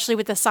 especially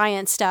with the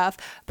science stuff.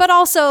 But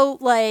also,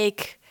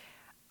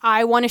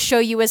 I want to show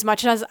you as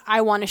much as I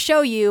want to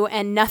show you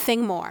and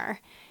nothing more.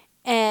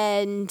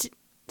 And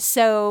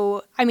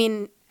So, I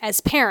mean,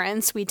 as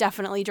parents, we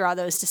definitely draw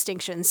those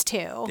distinctions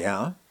too.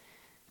 Yeah,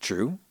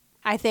 true.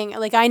 I think,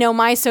 like, I know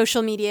my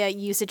social media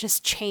usage has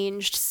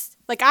changed.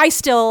 Like, I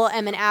still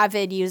am an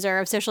avid user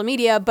of social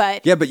media,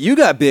 but... Yeah, but you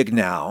got big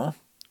now.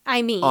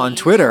 I mean... On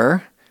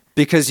Twitter,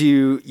 because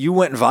you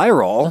went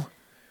viral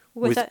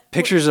with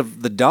pictures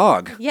of the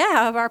dog.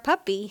 Yeah, of our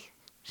puppy.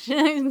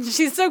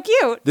 She's so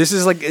cute. This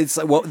is like,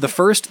 it's well,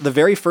 the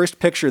very first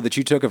picture that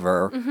you took of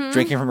her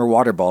drinking from her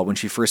water bottle when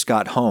she first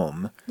got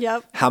home.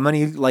 Yep. How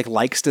many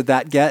likes did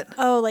that get?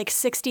 Oh, like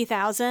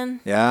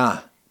 60,000.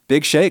 Yeah.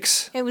 Big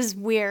shakes. It was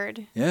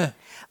weird. Yeah.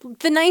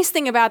 The nice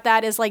thing about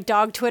that is like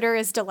dog Twitter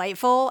is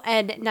delightful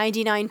and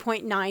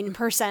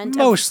 99.9%.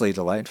 Mostly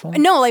delightful.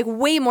 No, like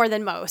way more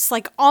than most.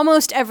 Like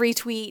almost every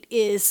tweet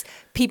is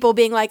people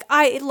being like,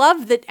 I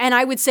love that. And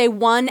I would say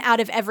 1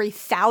 out of every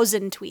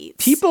 1,000 tweets.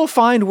 People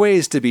find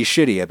ways to be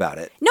shitty about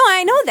it. No,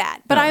 I know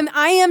that. But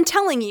I am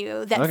telling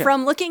you that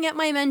from looking at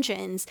my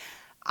mentions,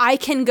 I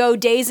can go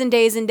days and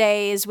days and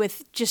days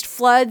with just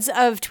floods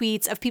of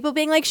tweets of people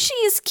being like,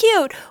 she's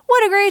cute.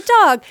 What a great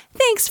dog.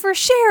 Thanks for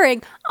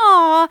sharing.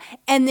 Aw.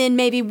 And then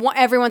maybe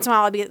every once in a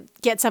while I'll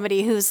get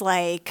somebody who's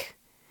like,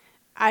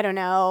 I don't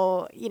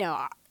know,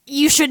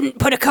 you shouldn't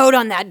put a coat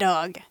on that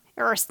dog.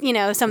 Or,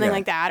 something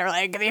like that. Or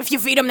like, if you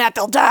feed them that,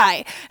 they'll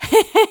die.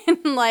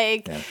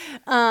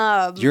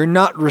 You're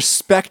not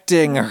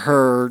respecting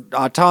her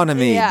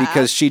autonomy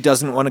because she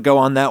doesn't want to go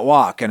on that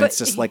walk. And it's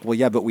just like, well,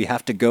 yeah, but we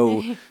have to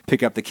go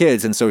pick up the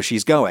kids. And so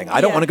she's going. I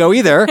don't want to go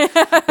either,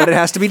 but it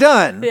has to be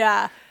done.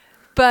 Yeah.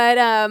 But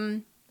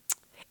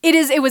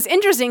it was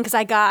interesting because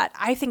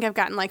I think I've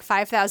gotten like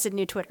 5,000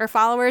 new Twitter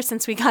followers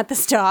since we got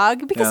this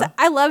dog because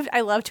I love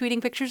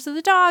tweeting pictures of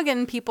the dog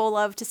and people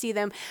love to see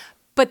them.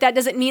 But that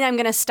doesn't mean I'm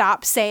going to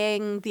stop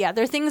saying the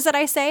other things that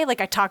I say. Like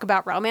I talk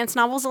about romance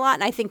novels a lot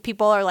and I think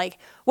people are like,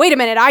 wait a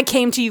minute, I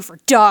came to you for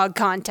dog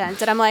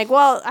content. And I'm like,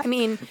 well, I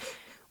mean,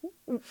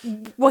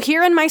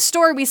 here in my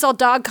store, we sell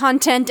dog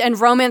content and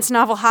romance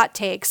novel hot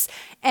takes.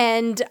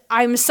 And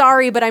I'm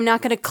sorry, but I'm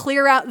not going to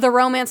clear out the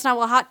romance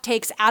novel hot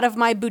takes out of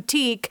my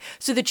boutique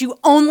so that you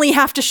only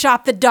have to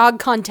shop the dog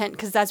content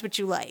because that's what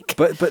you like.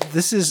 But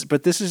this is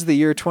the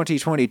year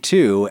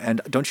 2022,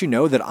 and don't you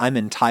know that I'm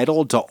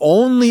entitled to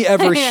only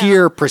ever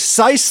hear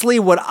precisely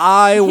what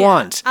I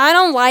want? I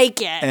don't like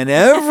it. And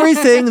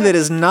everything that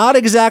is not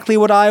exactly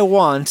what I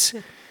want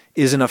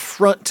is an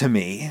affront to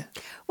me.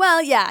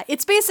 Well, yeah,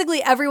 it's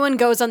basically everyone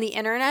goes on the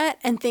internet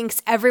and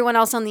thinks everyone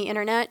else on the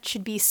internet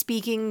should be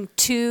speaking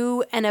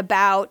to and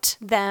about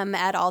them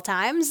at all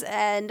times.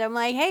 And I'm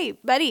like, hey,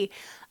 buddy,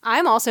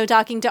 I'm also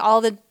talking to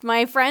all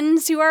my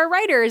friends who are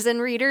writers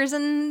and readers,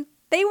 and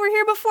they were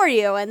here before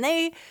you, and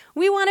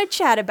we want to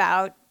chat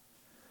about,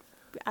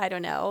 I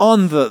don't know.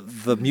 On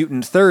the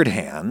mutant third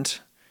hand,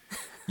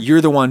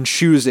 you're the one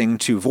choosing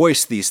to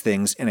voice these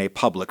things in a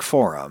public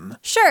forum.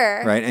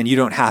 Sure. Right? And you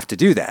don't have to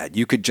do that.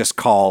 You could just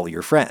call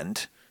your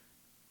friend.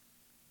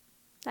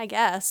 I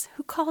guess.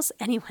 Who calls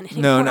anyone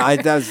anymore? No,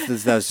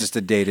 that was just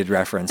a dated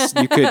reference.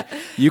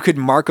 You could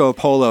Marco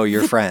Polo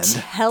your friend.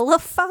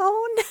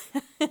 Telephone?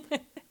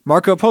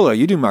 Marco Polo.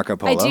 You do Marco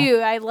Polo. I do.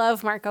 I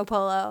love Marco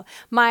Polo.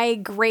 My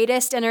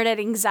greatest internet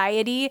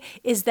anxiety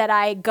is that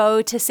I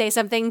go to say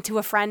something to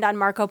a friend on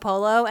Marco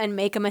Polo and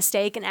make a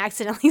mistake and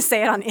accidentally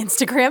say it on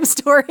Instagram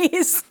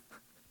stories.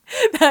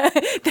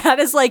 That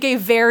is like a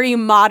very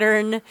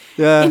modern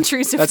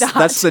intrusive thought.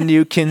 That's the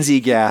new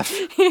Kinsey gaffe.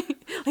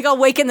 Like I'll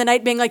wake in the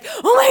night being like,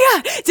 oh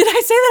my God, did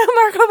I say that on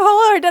Marco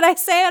Polo or did I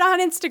say it on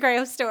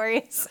Instagram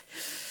stories?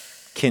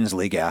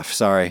 Kinsley gaffe,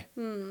 sorry.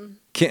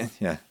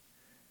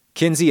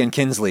 Kinsey and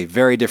Kinsley,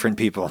 very different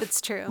people. It's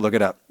true. Look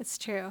it up. It's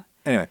true.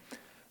 Anyway,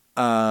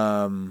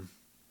 what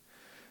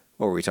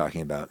were we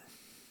talking about?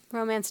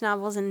 Romance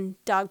novels and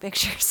dog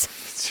pictures.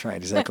 That's right,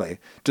 exactly.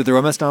 Do the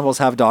romance novels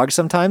have dogs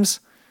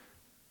sometimes?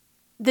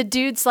 The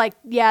dudes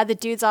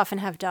often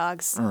have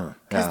dogs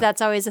because that's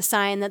always a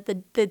sign that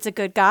it's a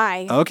good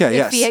guy. Okay,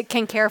 if he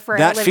can care for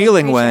that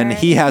feeling creature. When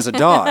he has a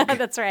dog.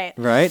 That's right.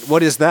 Right?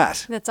 What is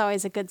that? That's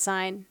always a good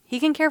sign. He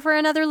can care for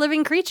another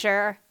living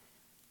creature,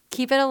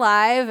 keep it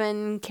alive,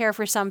 and care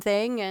for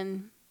something,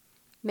 and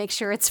make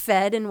sure it's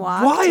fed and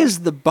walked. Why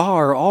is the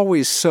bar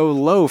always so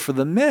low for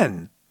the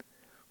men?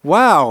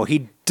 Wow,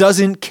 he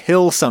doesn't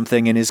kill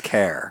something in his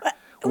care.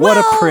 What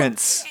a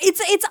prince.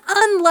 It's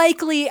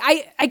unlikely,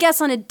 I guess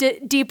on a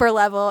deeper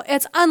level,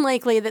 it's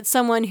unlikely that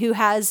someone who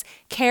has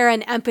care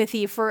and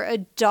empathy for a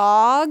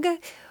dog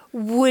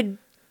would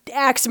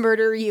axe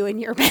murder you in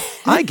your bed.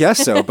 I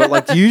guess so. But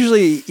like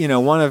usually,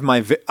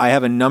 I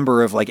have a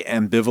number of like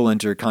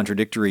ambivalent or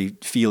contradictory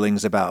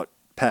feelings about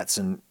pets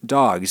and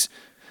dogs.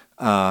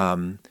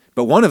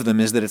 But one of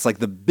them is that it's like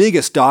the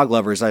biggest dog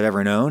lovers I've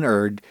ever known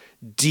are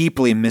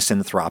deeply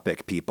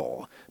misanthropic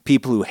people.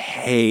 People who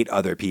hate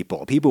other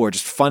people. People who are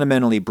just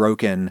fundamentally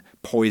broken,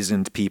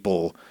 poisoned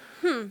people.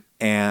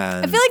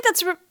 And I feel like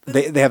that's...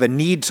 they have a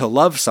need to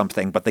love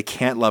something, but they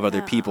can't love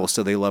other people,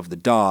 so they love the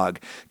dog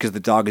because the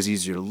dog is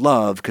easier to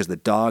love because the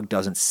dog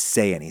doesn't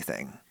say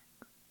anything.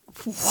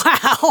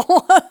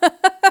 Wow.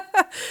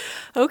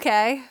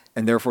 Okay.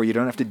 And therefore you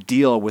don't have to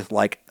deal with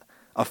like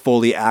a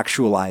fully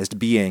actualized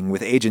being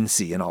with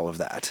agency and all of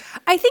that.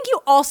 I think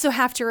you also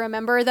have to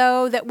remember,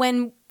 though, that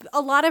when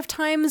a lot of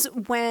times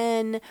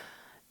when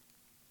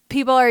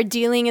people are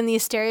dealing in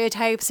these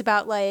stereotypes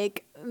about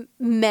like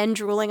men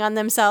drooling on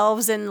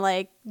themselves and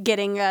like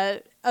getting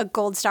a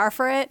gold star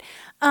for it,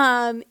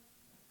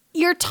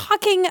 you're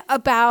talking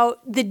about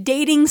the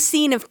dating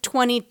scene of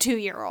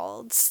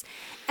 22-year-olds.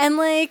 And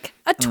like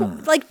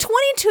like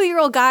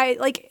 22-year-old guy,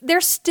 like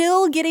they're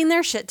still getting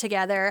their shit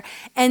together.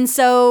 And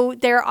so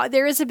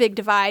there is a big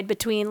divide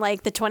between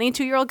like the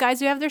 22-year-old guys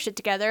who have their shit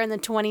together and the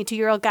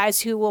 22-year-old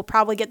guys who will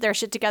probably get their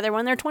shit together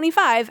when they're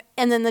 25,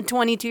 and then the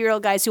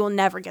 22-year-old guys who will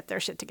never get their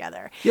shit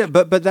together. Yeah,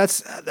 but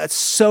that's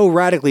so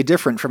radically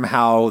different from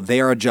how they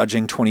are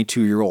judging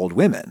 22-year-old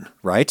women,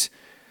 right?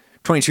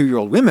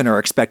 22-year-old women are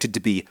expected to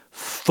be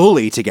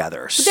fully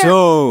together,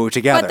 so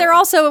together. But they're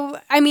also,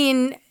 I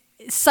mean,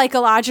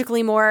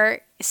 psychologically more,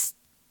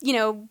 you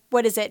know,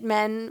 what is it,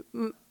 men,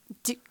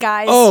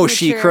 guys? Oh,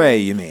 she cray,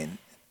 you mean?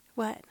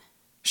 What?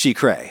 She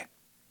cray.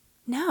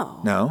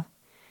 No. No?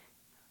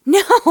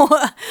 No.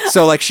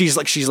 So like she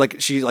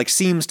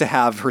seems to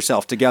have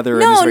herself together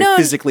and is very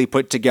physically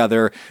put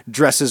together,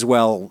 dresses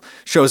well,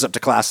 shows up to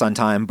class on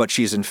time, but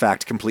she's in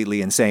fact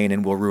completely insane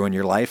and will ruin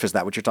your life. Is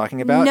that what you're talking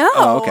about? No,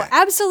 oh, okay.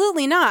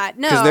 Absolutely not.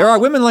 No, because there are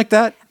women like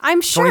that.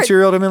 I'm sure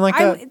 22-year-old women like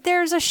that.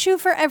 There's a shoe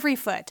for every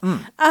foot.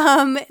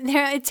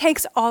 It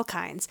takes all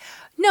kinds.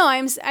 No,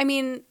 I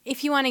mean,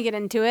 if you want to get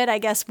into it, I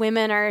guess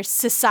women are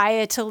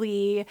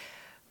societally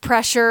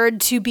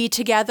pressured to be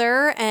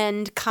together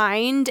and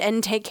kind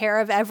and take care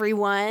of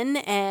everyone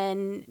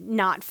and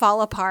not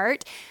fall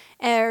apart.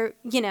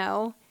 You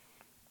know,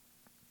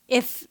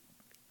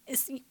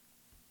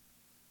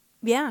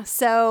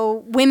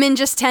 so women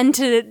just tend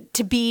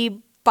to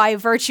be, by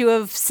virtue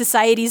of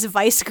society's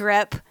vice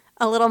grip,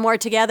 a little more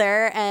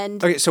together.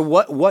 And okay, so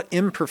what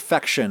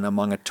imperfection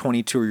among a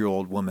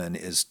 22-year-old woman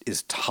is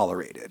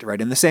tolerated,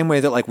 right? In the same way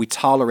that like we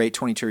tolerate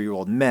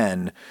 22-year-old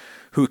men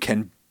who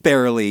can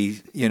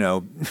barely, you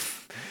know,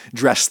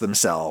 dress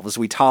themselves.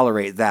 We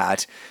tolerate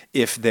that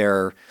if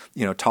they're,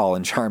 you know, tall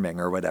and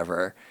charming or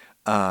whatever.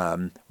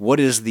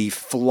 What is the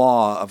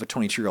flaw of a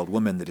 22-year-old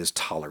woman that is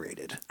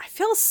tolerated? I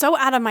feel so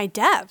out of my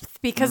depth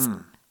because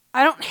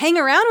I don't hang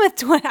around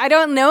with I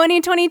don't know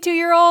any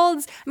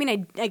 22-year-olds. I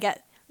mean, I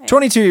get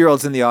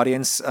 22-year-olds in the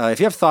audience.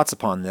 If you have thoughts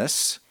upon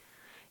this,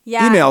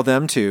 email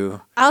them to.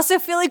 I also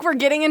feel like we're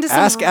getting into some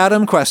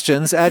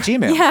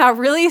askadamquestions@gmail.com. Yeah,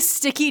 really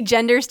sticky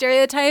gender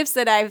stereotypes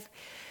that I've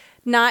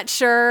not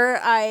sure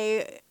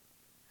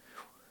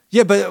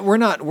Yeah, but we're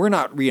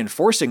not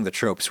reinforcing the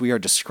tropes. We are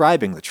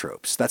describing the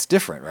tropes. That's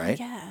different, right?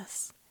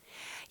 Yes.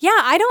 Yeah,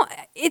 I don't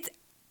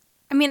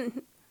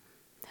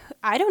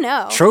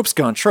know. Trope's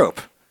gone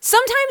trope.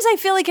 Sometimes I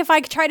feel like if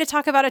I try to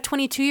talk about a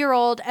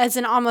 22-year-old as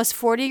an almost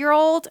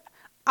 40-year-old,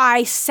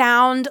 I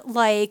sound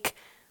like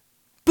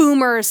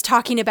boomers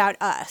talking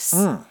about us.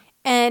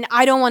 And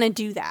I don't want to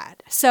do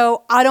that.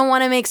 So I don't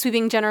want to make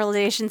sweeping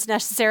generalizations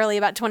necessarily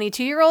about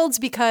 22-year-olds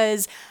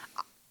because,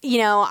 you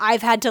know,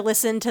 I've had to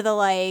listen to the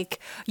like,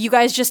 you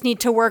guys just need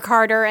to work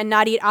harder and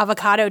not eat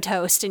avocado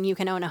toast and you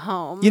can own a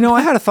home. You know,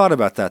 I had a thought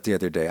about that the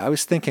other day. I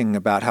was thinking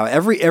about how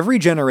every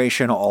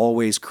generation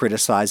always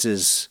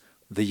criticizes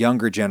the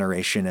younger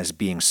generation as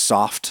being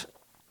soft,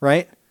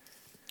 right?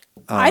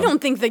 I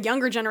don't think the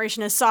younger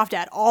generation is soft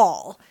at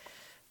all.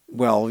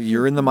 Well,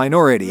 you're in the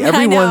minority.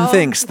 Everyone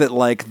thinks that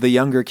like the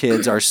younger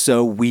kids are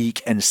so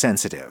weak and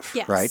sensitive,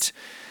 right?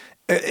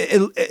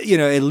 You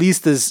know, at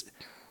least as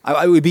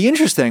it would be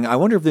interesting. I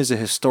wonder if there's a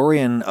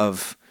historian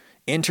of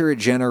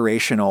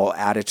intergenerational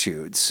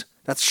attitudes.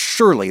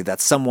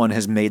 That's someone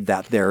has made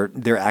that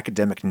their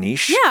academic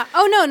niche. Yeah.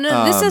 Oh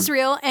no, this is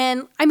real.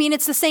 And I mean,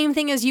 it's the same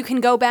thing as you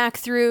can go back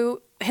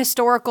through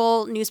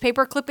historical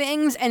newspaper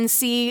clippings and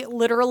see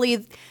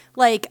literally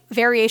like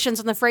variations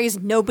on the phrase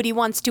 "nobody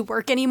wants to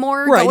work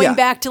anymore," going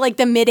back to like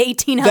the mid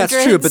 1800s.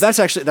 That's true, but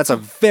that's a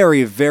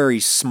very, very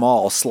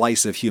small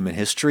slice of human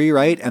history,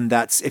 right? And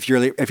that's if you're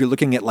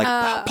looking at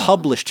like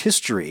published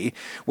history,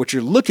 what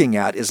you're looking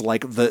at is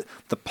like the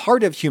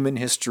part of human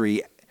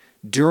history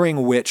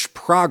during which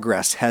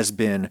progress has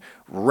been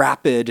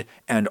rapid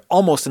and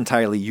almost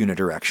entirely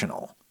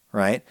unidirectional,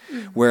 right?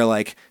 Where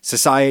like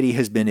society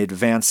has been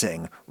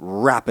advancing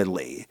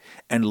rapidly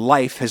and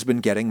life has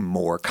been getting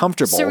more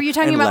comfortable. So are you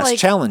talking about less like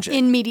challenging.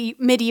 In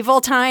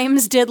medieval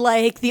times, did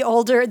like the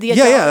adult?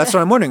 Yeah, that's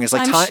what I'm wondering. It's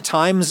like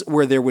times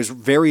where there was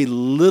very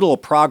little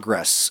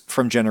progress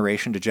from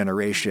generation to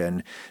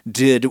generation.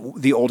 Did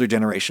the older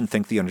generation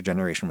think the younger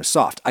generation was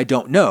soft? I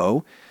don't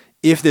know.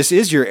 If this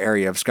is your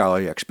area of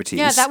scholarly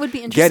expertise, that would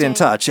be interesting. Get in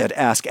touch at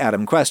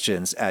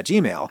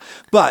askadamquestions@gmail.com.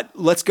 But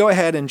let's go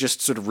ahead and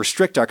just sort of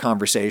restrict our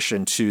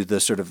conversation to the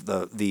sort of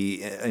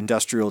the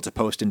industrial to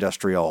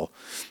post-industrial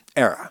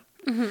era.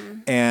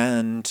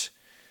 And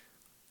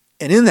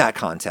in that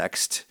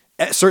context,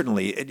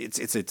 certainly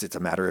it's a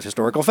matter of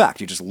historical fact.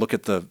 You just look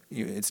at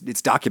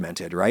it's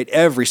documented, right?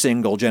 Every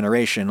single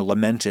generation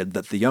lamented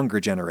that the younger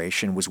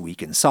generation was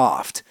weak and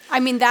soft. I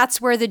mean,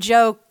 that's where the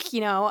joke,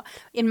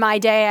 in my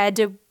day, I had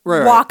to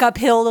walk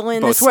uphill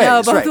in the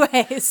snow both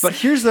ways. But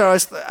here's what I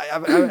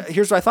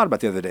thought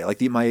about the other day.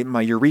 Like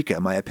my eureka,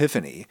 my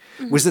epiphany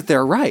was that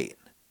they're right.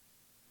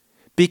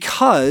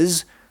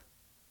 Because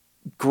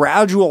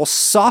gradual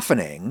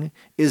softening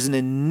is an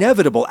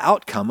inevitable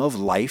outcome of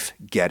life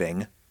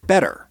getting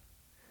better.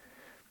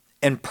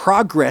 And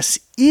progress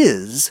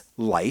is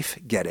life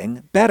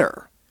getting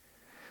better.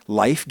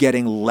 Life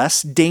getting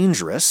less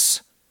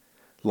dangerous,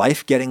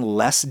 life getting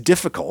less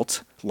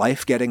difficult,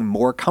 life getting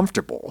more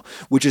comfortable,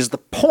 which is the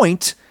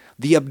point,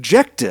 the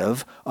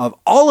objective of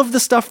all of the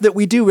stuff that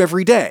we do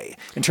every day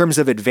in terms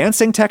of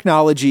advancing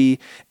technology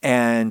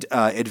and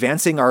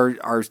advancing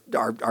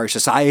our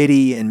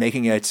society and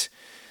making it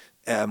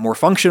more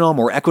functional,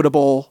 more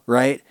equitable,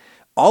 right?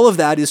 All of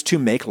that is to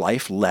make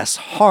life less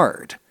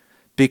hard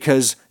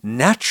because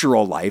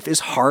natural life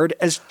is hard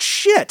as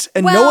shit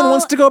and no one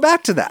wants to go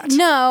back to that.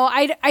 No,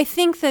 I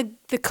think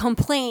the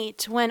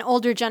complaint when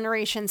older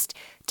generations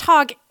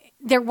talk,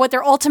 what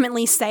they're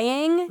ultimately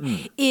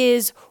saying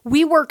is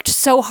we worked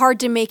so hard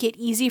to make it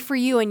easy for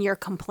you and you're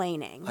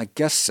complaining. I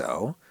guess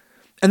so.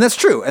 And that's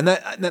true. And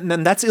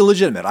that's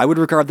illegitimate. I would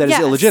regard that as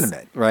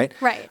illegitimate, right?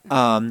 Right.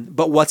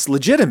 But what's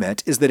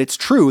legitimate is that it's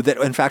true that,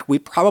 in fact, we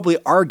probably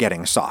are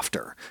getting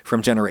softer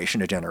from generation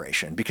to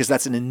generation because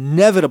that's an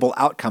inevitable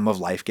outcome of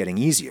life getting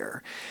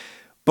easier.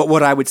 But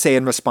what I would say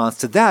in response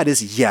to that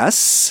is,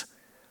 yes,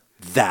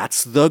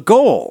 that's the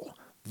goal.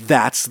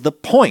 That's the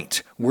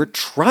point. We're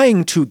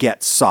trying to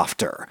get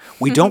softer.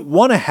 We don't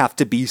want to have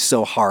to be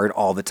so hard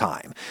all the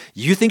time.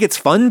 You think it's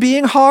fun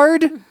being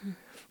hard?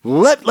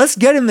 Let's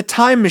get in the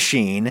time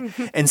machine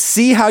and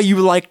see how you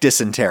like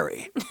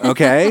dysentery,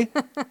 okay?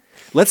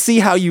 Let's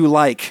see how you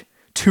like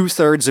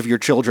 2/3 of your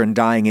children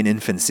dying in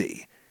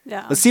infancy.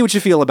 Yeah. Let's see what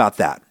you feel about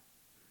that.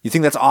 You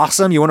think that's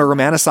awesome? You want to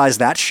romanticize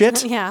that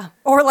shit? Yeah.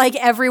 Or like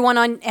every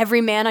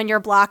man on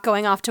your block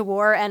going off to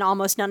war and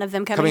almost none of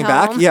them coming home.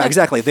 Back? Yeah,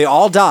 exactly. They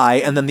all die,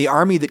 and then the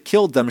army that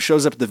killed them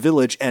shows up at the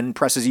village and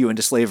presses you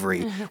into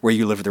slavery where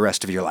you live the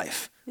rest of your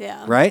life.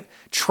 Yeah. Right?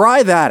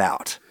 Try that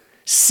out.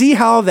 See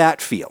how that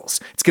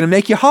feels. It's going to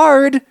make you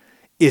hard.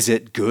 Is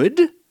it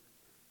good?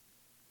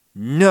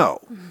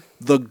 No.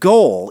 The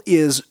goal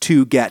is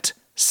to get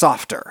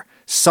softer.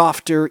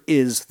 Softer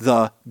is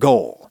the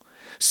goal.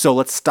 So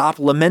let's stop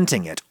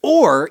lamenting it.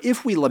 Or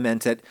if we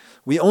lament it,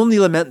 we only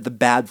lament the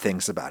bad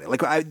things about it.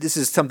 Like this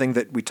is something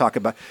that we talk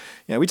about.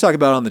 We talk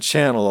about on the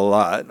channel a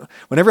lot.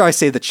 Whenever I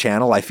say the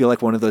channel, I feel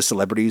like one of those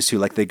celebrities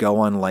who they go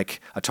on like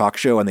a talk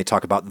show and they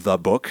talk about the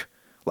book.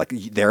 Like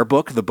their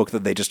book, the book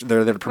that they're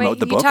there to promote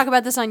the book. You talk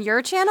about this on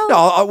your channel?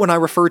 No, when I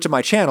refer to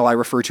my channel, I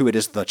refer to it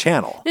as the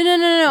channel. No.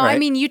 Right? I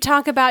mean, you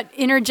talk about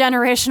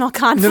intergenerational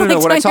conflict No.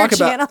 What on I talk your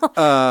about,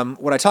 channel.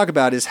 What I talk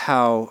about is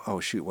how. Oh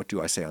shoot, what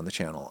do I say on the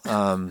channel?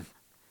 No.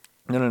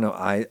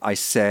 I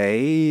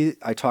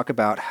talk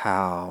about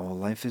how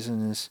life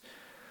isn't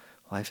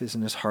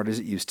as hard as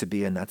it used to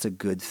be, and that's a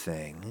good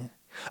thing.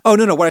 Oh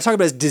no. What I talk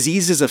about is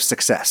diseases of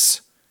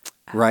success,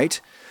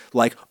 right?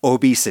 Like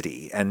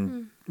obesity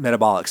and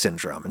metabolic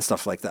syndrome and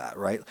stuff like that,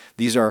 right?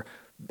 These are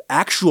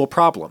actual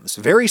problems,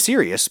 very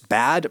serious,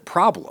 bad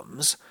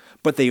problems,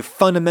 but they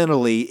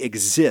fundamentally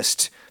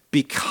exist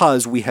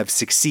because we have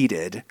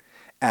succeeded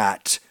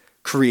at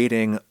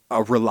creating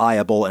a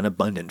reliable and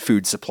abundant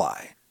food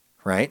supply,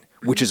 right?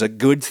 Which is a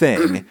good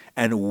thing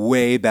and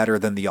way better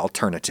than the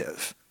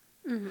alternative.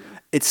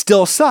 It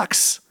still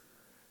sucks.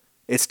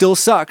 It still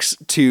sucks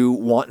to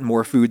want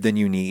more food than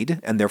you need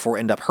and therefore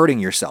end up hurting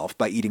yourself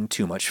by eating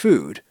too much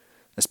food,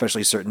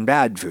 especially certain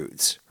bad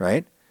foods,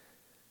 right?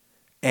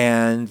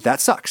 And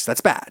that sucks.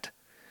 That's bad.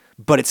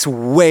 But it's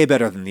way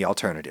better than the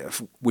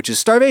alternative, which is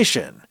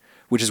starvation,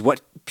 which is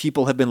what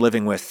people have been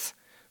living with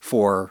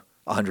for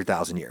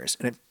 100,000 years.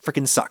 And it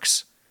freaking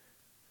sucks.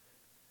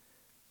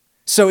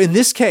 So in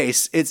this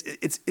case, it's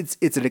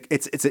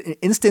an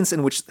instance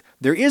in which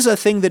there is a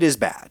thing that is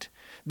bad.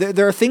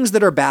 There are things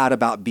that are bad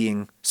about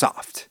being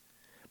soft,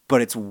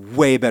 but it's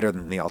way better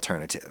than the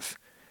alternative.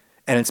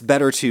 And it's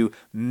better to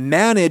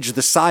manage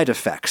the side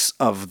effects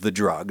of the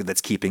drug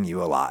that's keeping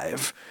you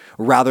alive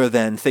rather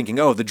than thinking,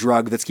 oh, the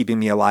drug that's keeping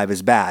me alive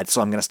is bad,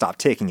 so I'm going to stop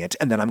taking it,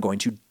 and then I'm going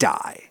to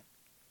die.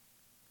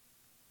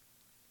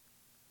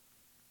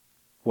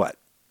 What?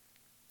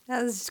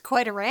 That was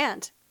quite a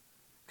rant.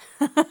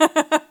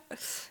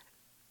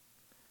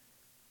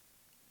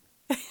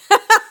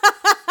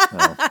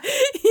 Well,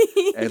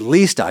 at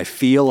least I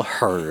feel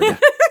heard.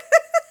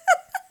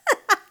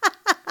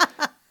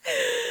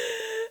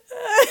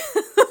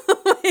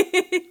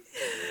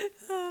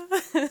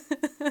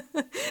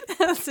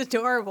 That's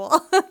adorable.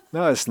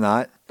 No, it's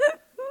not.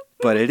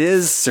 But it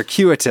is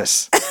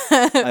circuitous.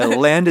 I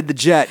landed the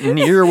jet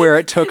near where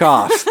it took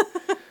off.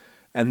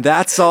 And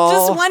that's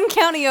all. Just one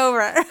county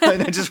over.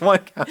 Just one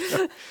county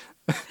over.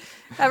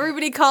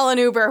 Everybody call an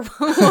Uber.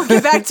 We'll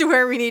get back to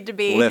where we need to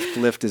be.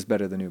 Lyft is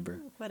better than Uber.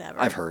 Whatever.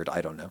 I've heard.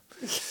 I don't know.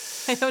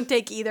 I don't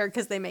take either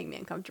because they make me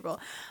uncomfortable.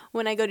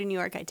 When I go to New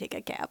York, I take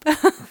a cab.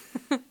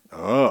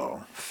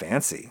 Oh,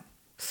 fancy.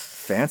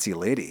 Fancy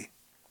lady.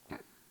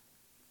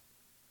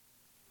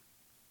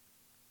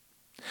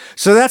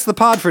 So that's the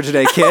pod for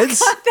today,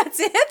 kids. Oh God, that's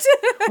it?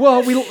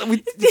 Well,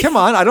 we come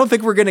on. I don't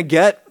think we're going to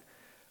get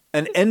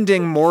an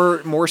ending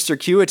more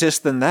circuitous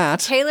than that.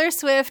 Taylor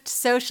Swift,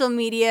 social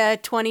media,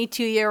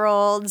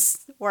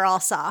 22-year-olds, we're all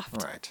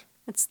soft. All right.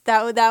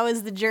 That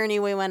was the journey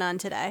we went on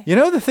today. You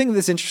know, the thing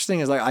that's interesting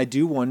is like I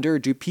do wonder,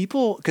 do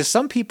people, because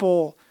some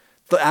people,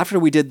 after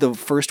we did the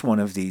first one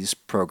of these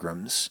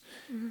programs,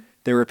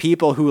 there were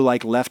people who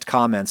like left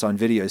comments on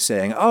videos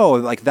saying, oh,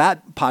 like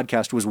that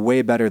podcast was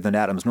way better than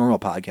Adam's normal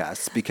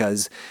podcasts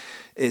because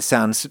it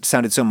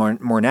sounded so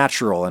more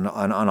natural and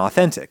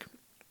authentic.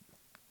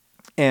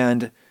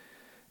 And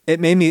it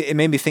made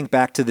me think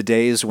back to the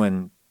days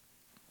when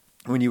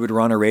you would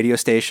run a radio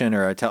station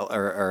or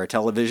a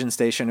television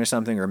station or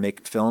something, or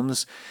make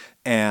films,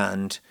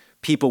 and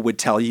people would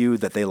tell you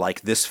that they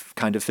like this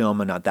kind of film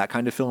and not that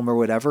kind of film or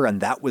whatever,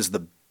 and that was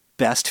the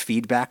best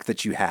feedback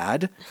that you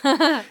had.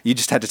 You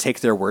just had to take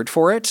their word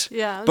for it.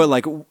 Yeah. But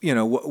like, you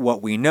know,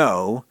 what we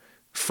know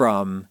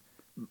from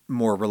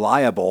more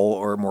reliable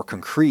or more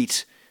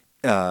concrete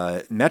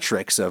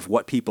metrics of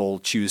what people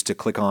choose to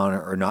click on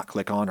or not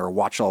click on, or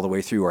watch all the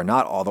way through or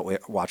not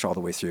watch all the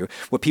way through.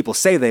 What people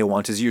say they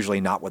want is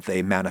usually not what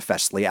they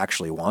manifestly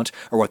actually want,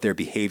 or what their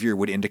behavior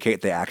would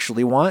indicate they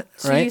actually want.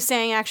 So right? you're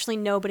saying actually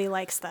nobody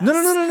likes this?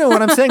 No.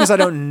 What I'm saying is I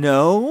don't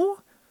know,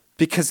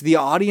 because the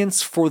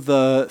audience for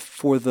the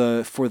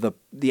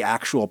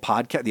actual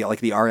podcast,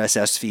 the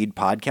RSS feed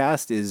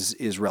podcast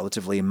is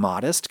relatively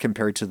modest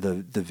compared to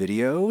the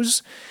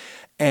videos.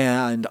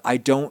 And I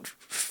don't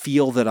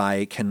feel that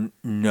I can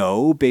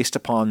know based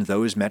upon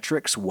those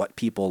metrics what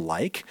people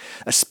like,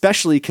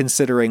 especially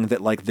considering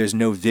that like there's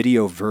no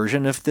video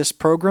version of this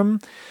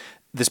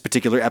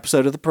particular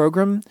episode of the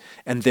program,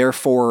 and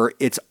therefore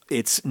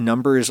its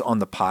numbers on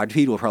the pod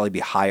feed will probably be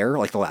higher.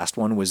 Like the last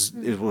one was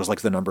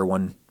like the number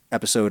one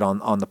episode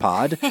on the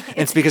pod. And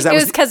it's because it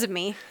was because of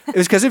me. It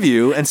was because of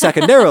you. And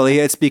secondarily,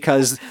 it's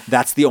because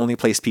that's the only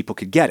place people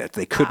could get it.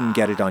 They couldn't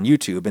get it on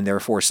YouTube. And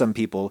therefore some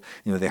people,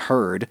 you know, they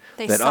heard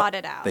they that sought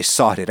it out. They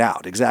sought it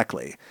out.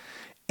 Exactly.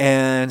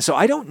 And so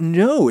I don't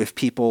know if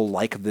people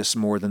like this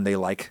more than they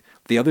like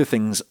the other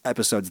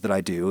episodes that I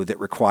do that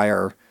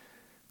require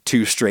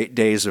 2 straight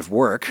days of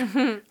work.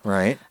 Mm-hmm.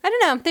 Right. I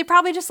don't know. They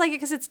probably just like it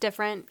because it's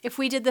different. If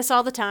we did this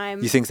all the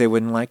time. You think they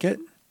wouldn't like it?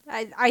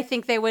 I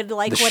think they would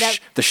like whatever.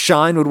 The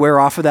shine would wear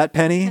off of that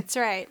penny? That's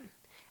right.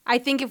 I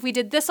think if we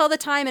did this all the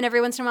time and every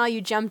once in a while you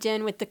jumped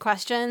in with the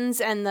questions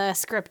and the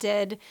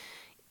scripted,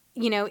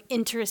 you know,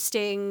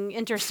 interesting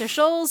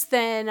interstitials,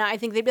 then I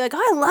think they'd be like,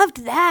 oh, I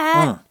loved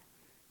that.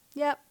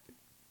 Yep.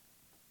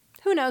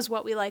 Who knows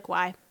what we like,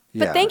 why.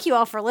 But Yeah. Thank you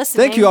all for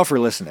listening. Thank you all for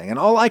listening. And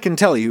all I can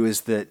tell you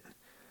is that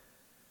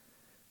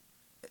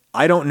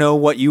I don't know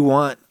what you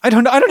want. I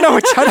don't know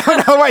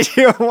what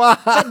you want.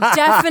 But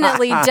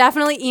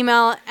definitely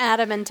email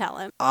Adam and tell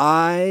him.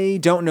 I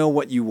don't know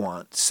what you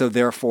want. So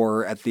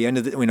therefore, at the end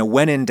of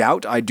when in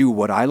doubt, I do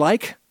what I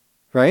like,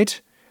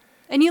 right?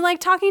 And you like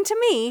talking to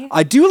me.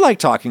 I do like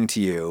talking to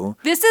you.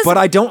 But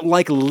I don't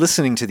like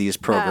listening to these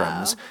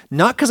programs. Oh.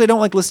 Not because I don't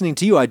like listening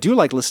to you. I do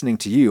like listening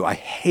to you. I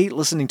hate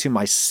listening to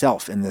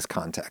myself in this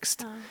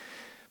context. Oh.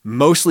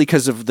 Mostly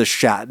because of the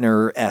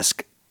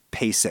Shatner-esque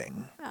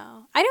pacing. Oh.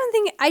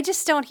 I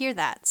just don't hear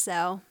that.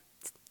 So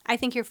I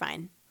think you're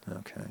fine.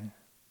 Okay.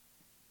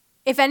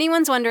 If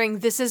anyone's wondering,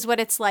 this is what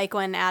it's like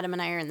when Adam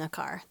and I are in the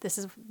car. This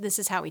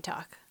is how we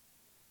talk.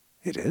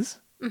 It is?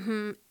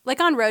 Mm-hmm. Like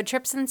on road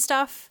trips and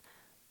stuff.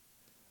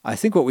 I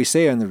think what we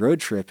say on the road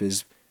trip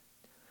is,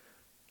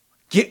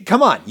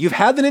 come on, you've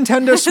had the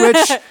Nintendo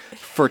Switch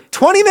for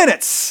 20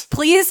 minutes.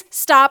 Please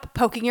stop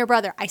poking your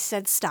brother. I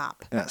said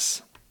stop.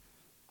 Yes.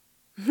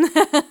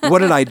 What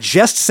did I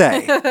just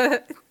say?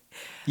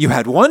 You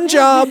had one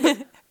job.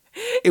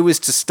 It was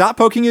to stop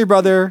poking your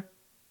brother.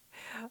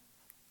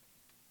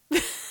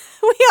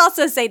 We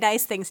also say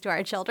nice things to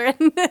our children.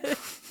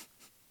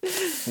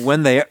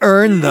 When they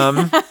earn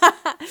them.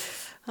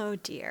 Oh,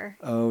 dear.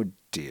 Oh,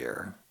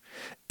 dear.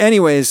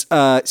 Anyways,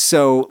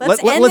 so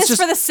let's end this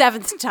for the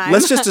 7th time.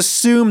 Let's just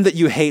assume that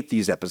you hate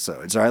these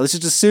episodes, all right? Let's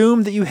just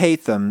assume that you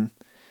hate them,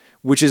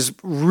 which is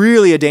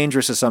really a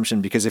dangerous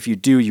assumption because if you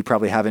do, you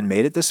probably haven't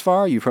made it this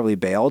far. You probably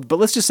bailed. But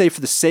let's just say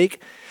for the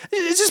sake,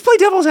 just play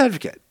devil's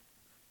advocate,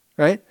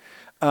 right?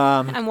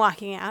 I'm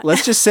walking out.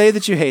 Let's just say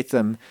that you hate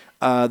them.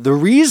 The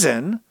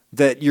reason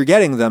that you're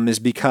getting them is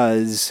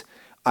because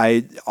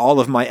all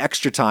of my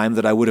extra time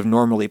that I would have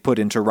normally put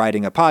into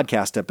writing a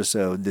podcast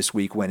episode this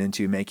week went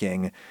into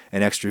making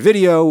an extra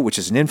video, which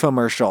is an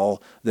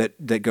infomercial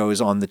that goes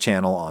on the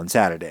channel on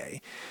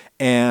Saturday.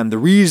 And the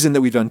reason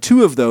that we've done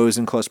 2 of those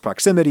in close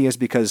proximity is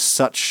because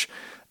such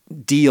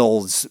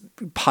deals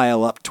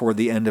pile up toward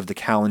the end of the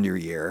calendar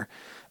year.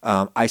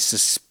 I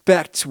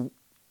suspect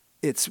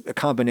it's a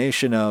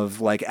combination of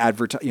like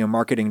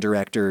marketing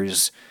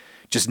directors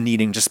just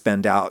needing to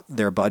spend out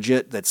their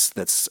budget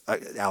that's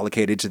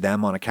allocated to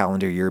them on a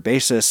calendar year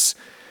basis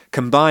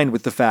combined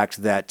with the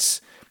fact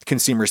that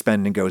consumer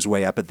spending goes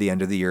way up at the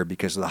end of the year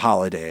because of the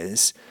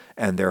holidays,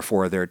 and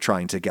therefore they're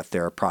trying to get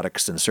their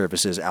products and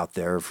services out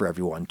there for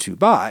everyone to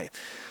buy.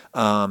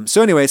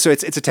 So it's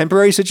a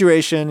temporary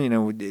situation.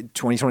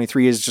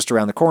 2023 is just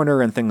around the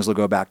corner, and things will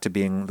go back to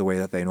being the way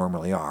that they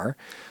normally are.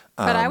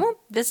 But I won't.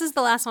 This is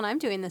the last one I'm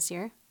doing this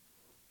year.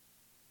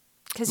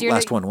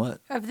 Last one what?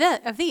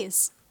 Of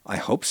these. I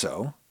hope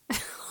so.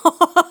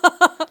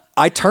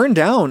 I turned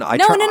down. I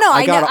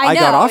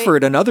got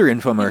offered another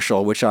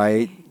infomercial, which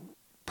I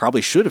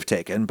probably should have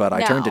taken, but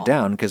I turned it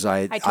down because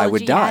I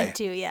would die. Had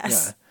to,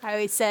 yes. Yeah. I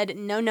always said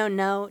no.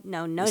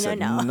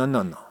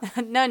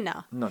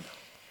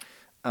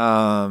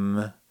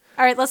 All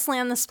right, let's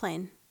land this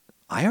plane.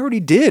 I already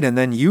did, and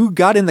then you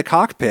got in the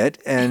cockpit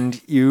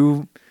and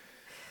you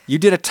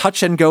did a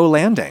touch and go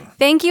landing.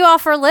 Thank you all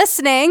for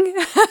listening.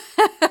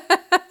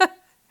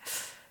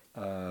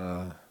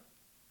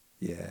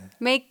 Yeah.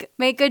 Make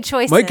good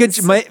choices.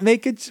 Just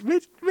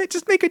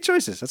make good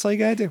choices. That's all you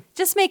gotta do.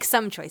 Just make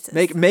some choices.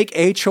 Make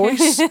a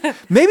choice.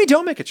 Maybe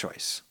don't make a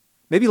choice.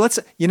 Maybe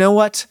you know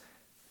what?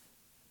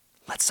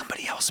 Let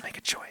somebody else make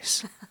a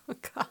choice. Oh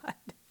God.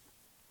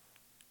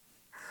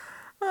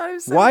 I'm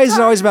so Why is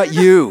it always about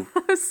you?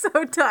 I'm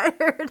so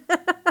tired.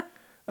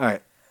 All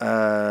right.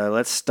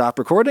 Let's stop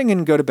recording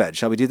and go to bed.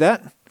 Shall we do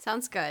that?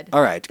 Sounds good.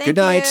 All right. Thank Good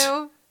night.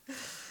 you.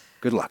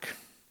 Good luck.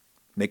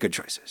 Make good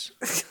choices.